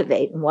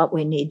cultivate, and what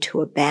we need to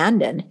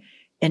abandon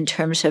in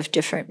terms of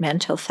different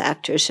mental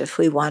factors if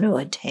we want to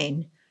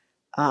attain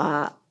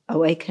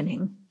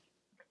awakening.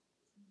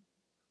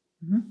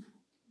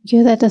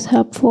 Yeah, that is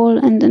helpful.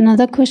 And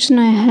another question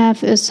I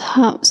have is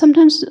how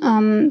sometimes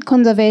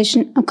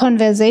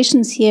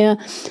conversations here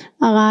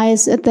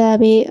arise that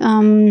we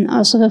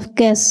sort of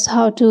guess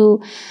how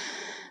to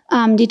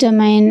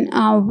determine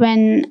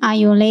when are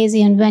you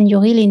lazy and when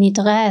you really need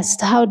rest.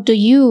 How do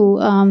you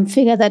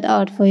figure that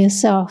out for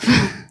yourself?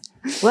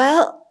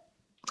 Well,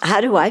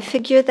 how do I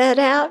figure that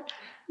out?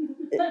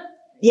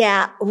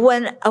 Yeah,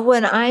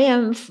 when I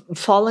am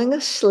falling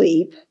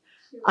asleep,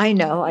 I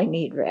know I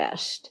need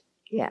rest.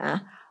 Yeah.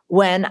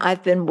 When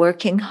I've been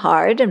working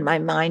hard and my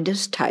mind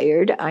is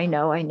tired, I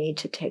know I need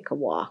to take a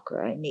walk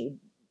or I need,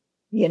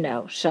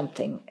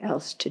 something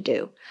else to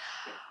do.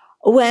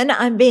 When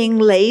I'm being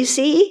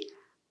lazy,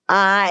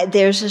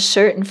 there's a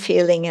certain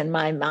feeling in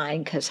my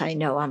mind because I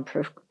know I'm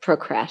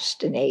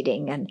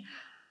procrastinating and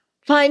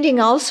finding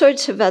all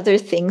sorts of other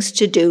things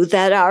to do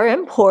that are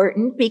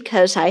important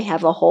because I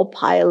have a whole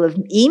pile of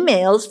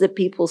emails that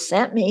people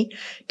sent me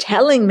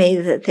telling me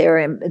that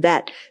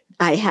that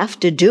I have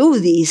to do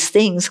these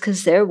things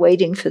because they're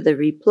waiting for the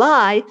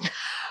reply.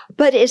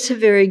 But it's a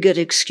very good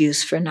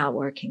excuse for not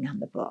working on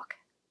the book.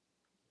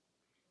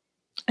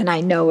 And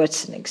I know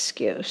it's an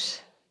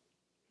excuse.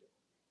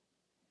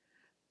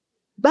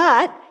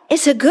 But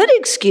it's a good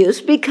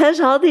excuse because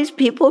all these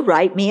people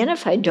write me, and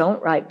if I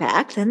don't write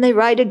back, then they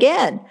write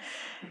again.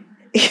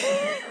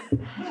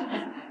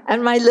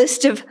 And my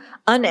list of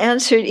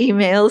unanswered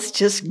emails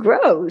just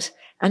grows.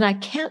 And I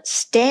can't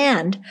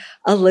stand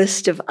a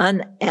list of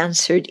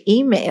unanswered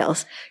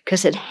emails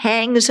because it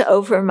hangs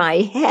over my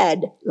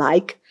head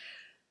like,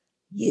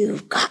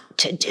 you've got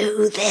to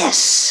do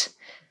this.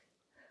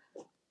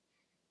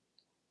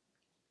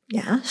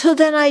 Yeah, so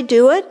then I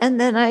do it, and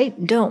then I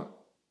don't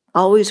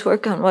always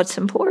work on what's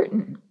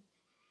important.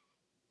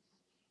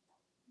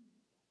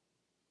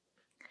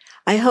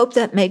 I hope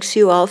that makes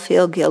you all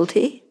feel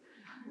guilty.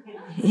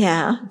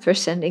 Yeah, for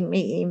sending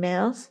me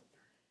emails.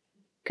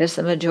 Because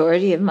the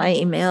majority of my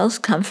emails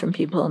come from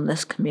people in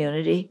this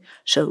community,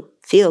 so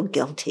feel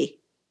guilty.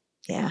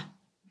 Yeah.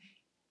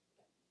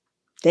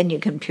 Then you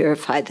can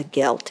purify the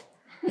guilt.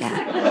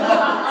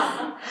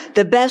 Yeah.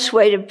 The best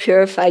way to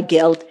purify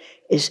guilt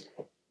is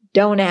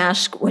don't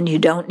ask when you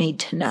don't need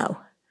to know.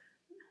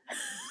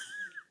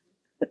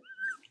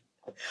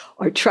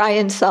 Or try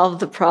and solve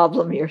the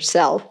problem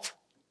yourself.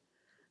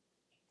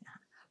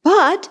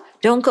 But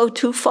don't go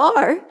too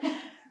far,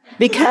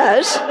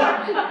 because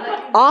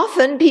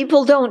often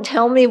people don't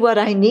tell me what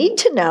I need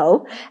to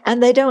know,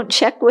 and they don't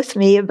check with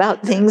me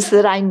about things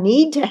that I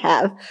need to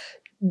have.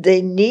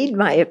 They need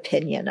my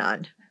opinion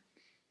on.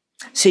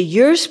 So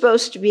you're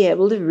supposed to be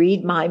able to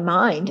read my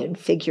mind and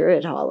figure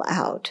it all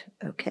out,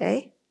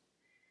 okay?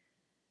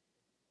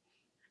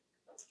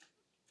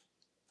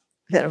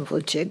 Venerable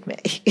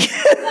Jigme.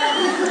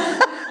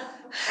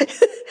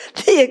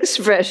 The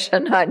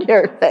expression on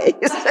your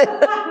face.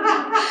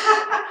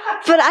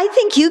 But I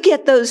think you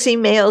get those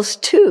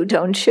emails too,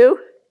 don't you?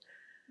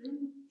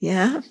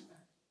 Yeah?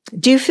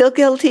 Do you feel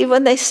guilty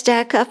when they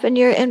stack up in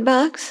your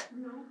inbox?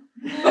 No.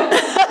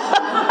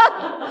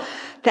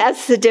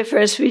 That's the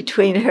difference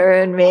between her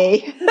and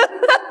me.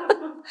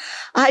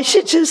 I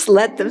should just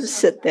let them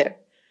sit there.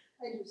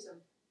 I do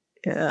some.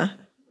 Yeah. I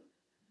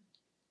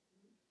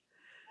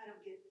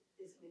don't get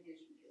as many as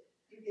you get.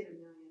 You get a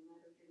million, I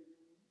don't get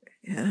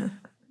a million.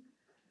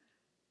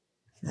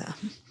 Yeah. Yeah.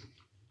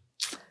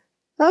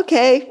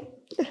 Okay.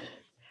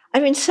 I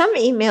mean, some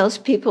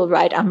emails people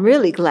write, I'm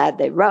really glad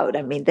they wrote.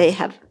 I mean, they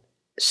have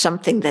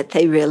something that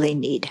they really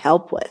need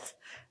help with,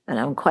 and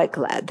I'm quite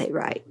glad they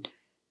write.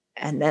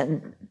 And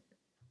then,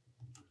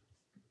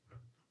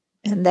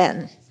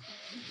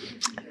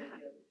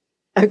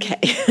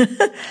 okay.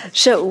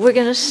 So we're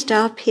going to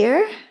stop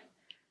here.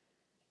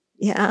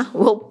 Yeah,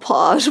 we'll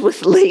pause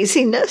with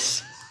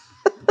laziness.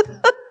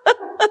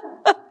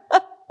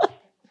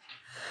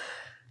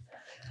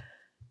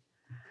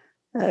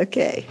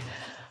 Okay.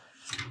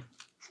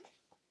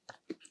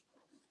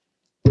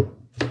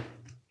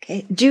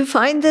 Okay. Do you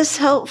find this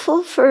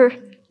helpful for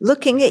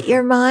looking at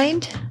your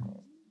mind?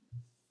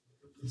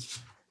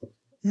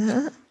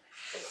 Yeah.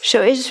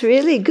 So it's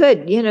really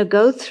good,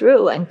 go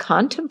through and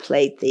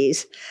contemplate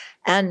these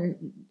and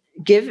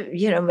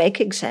make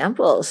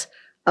examples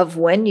of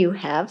when you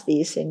have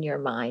these in your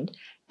mind,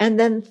 and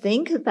then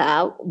think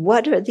about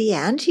what are the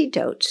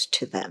antidotes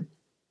to them.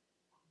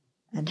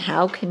 And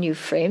how can you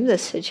frame the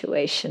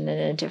situation in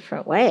a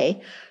different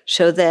way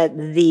so that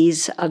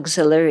these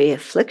auxiliary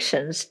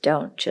afflictions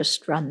don't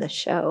just run the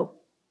show?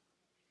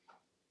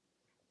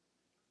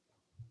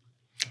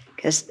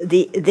 Because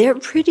they're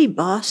pretty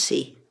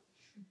bossy.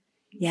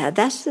 Yeah,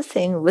 that's the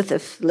thing with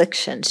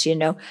afflictions,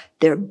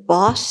 They're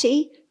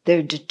bossy,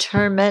 they're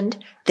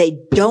determined, they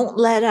don't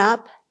let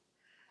up.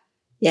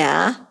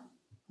 Yeah,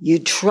 you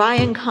try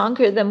and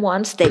conquer them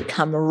once, they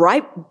come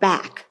right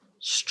back,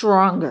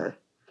 stronger.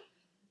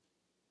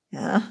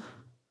 Yeah.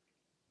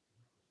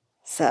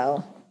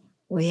 So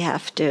we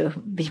have to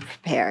be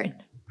prepared.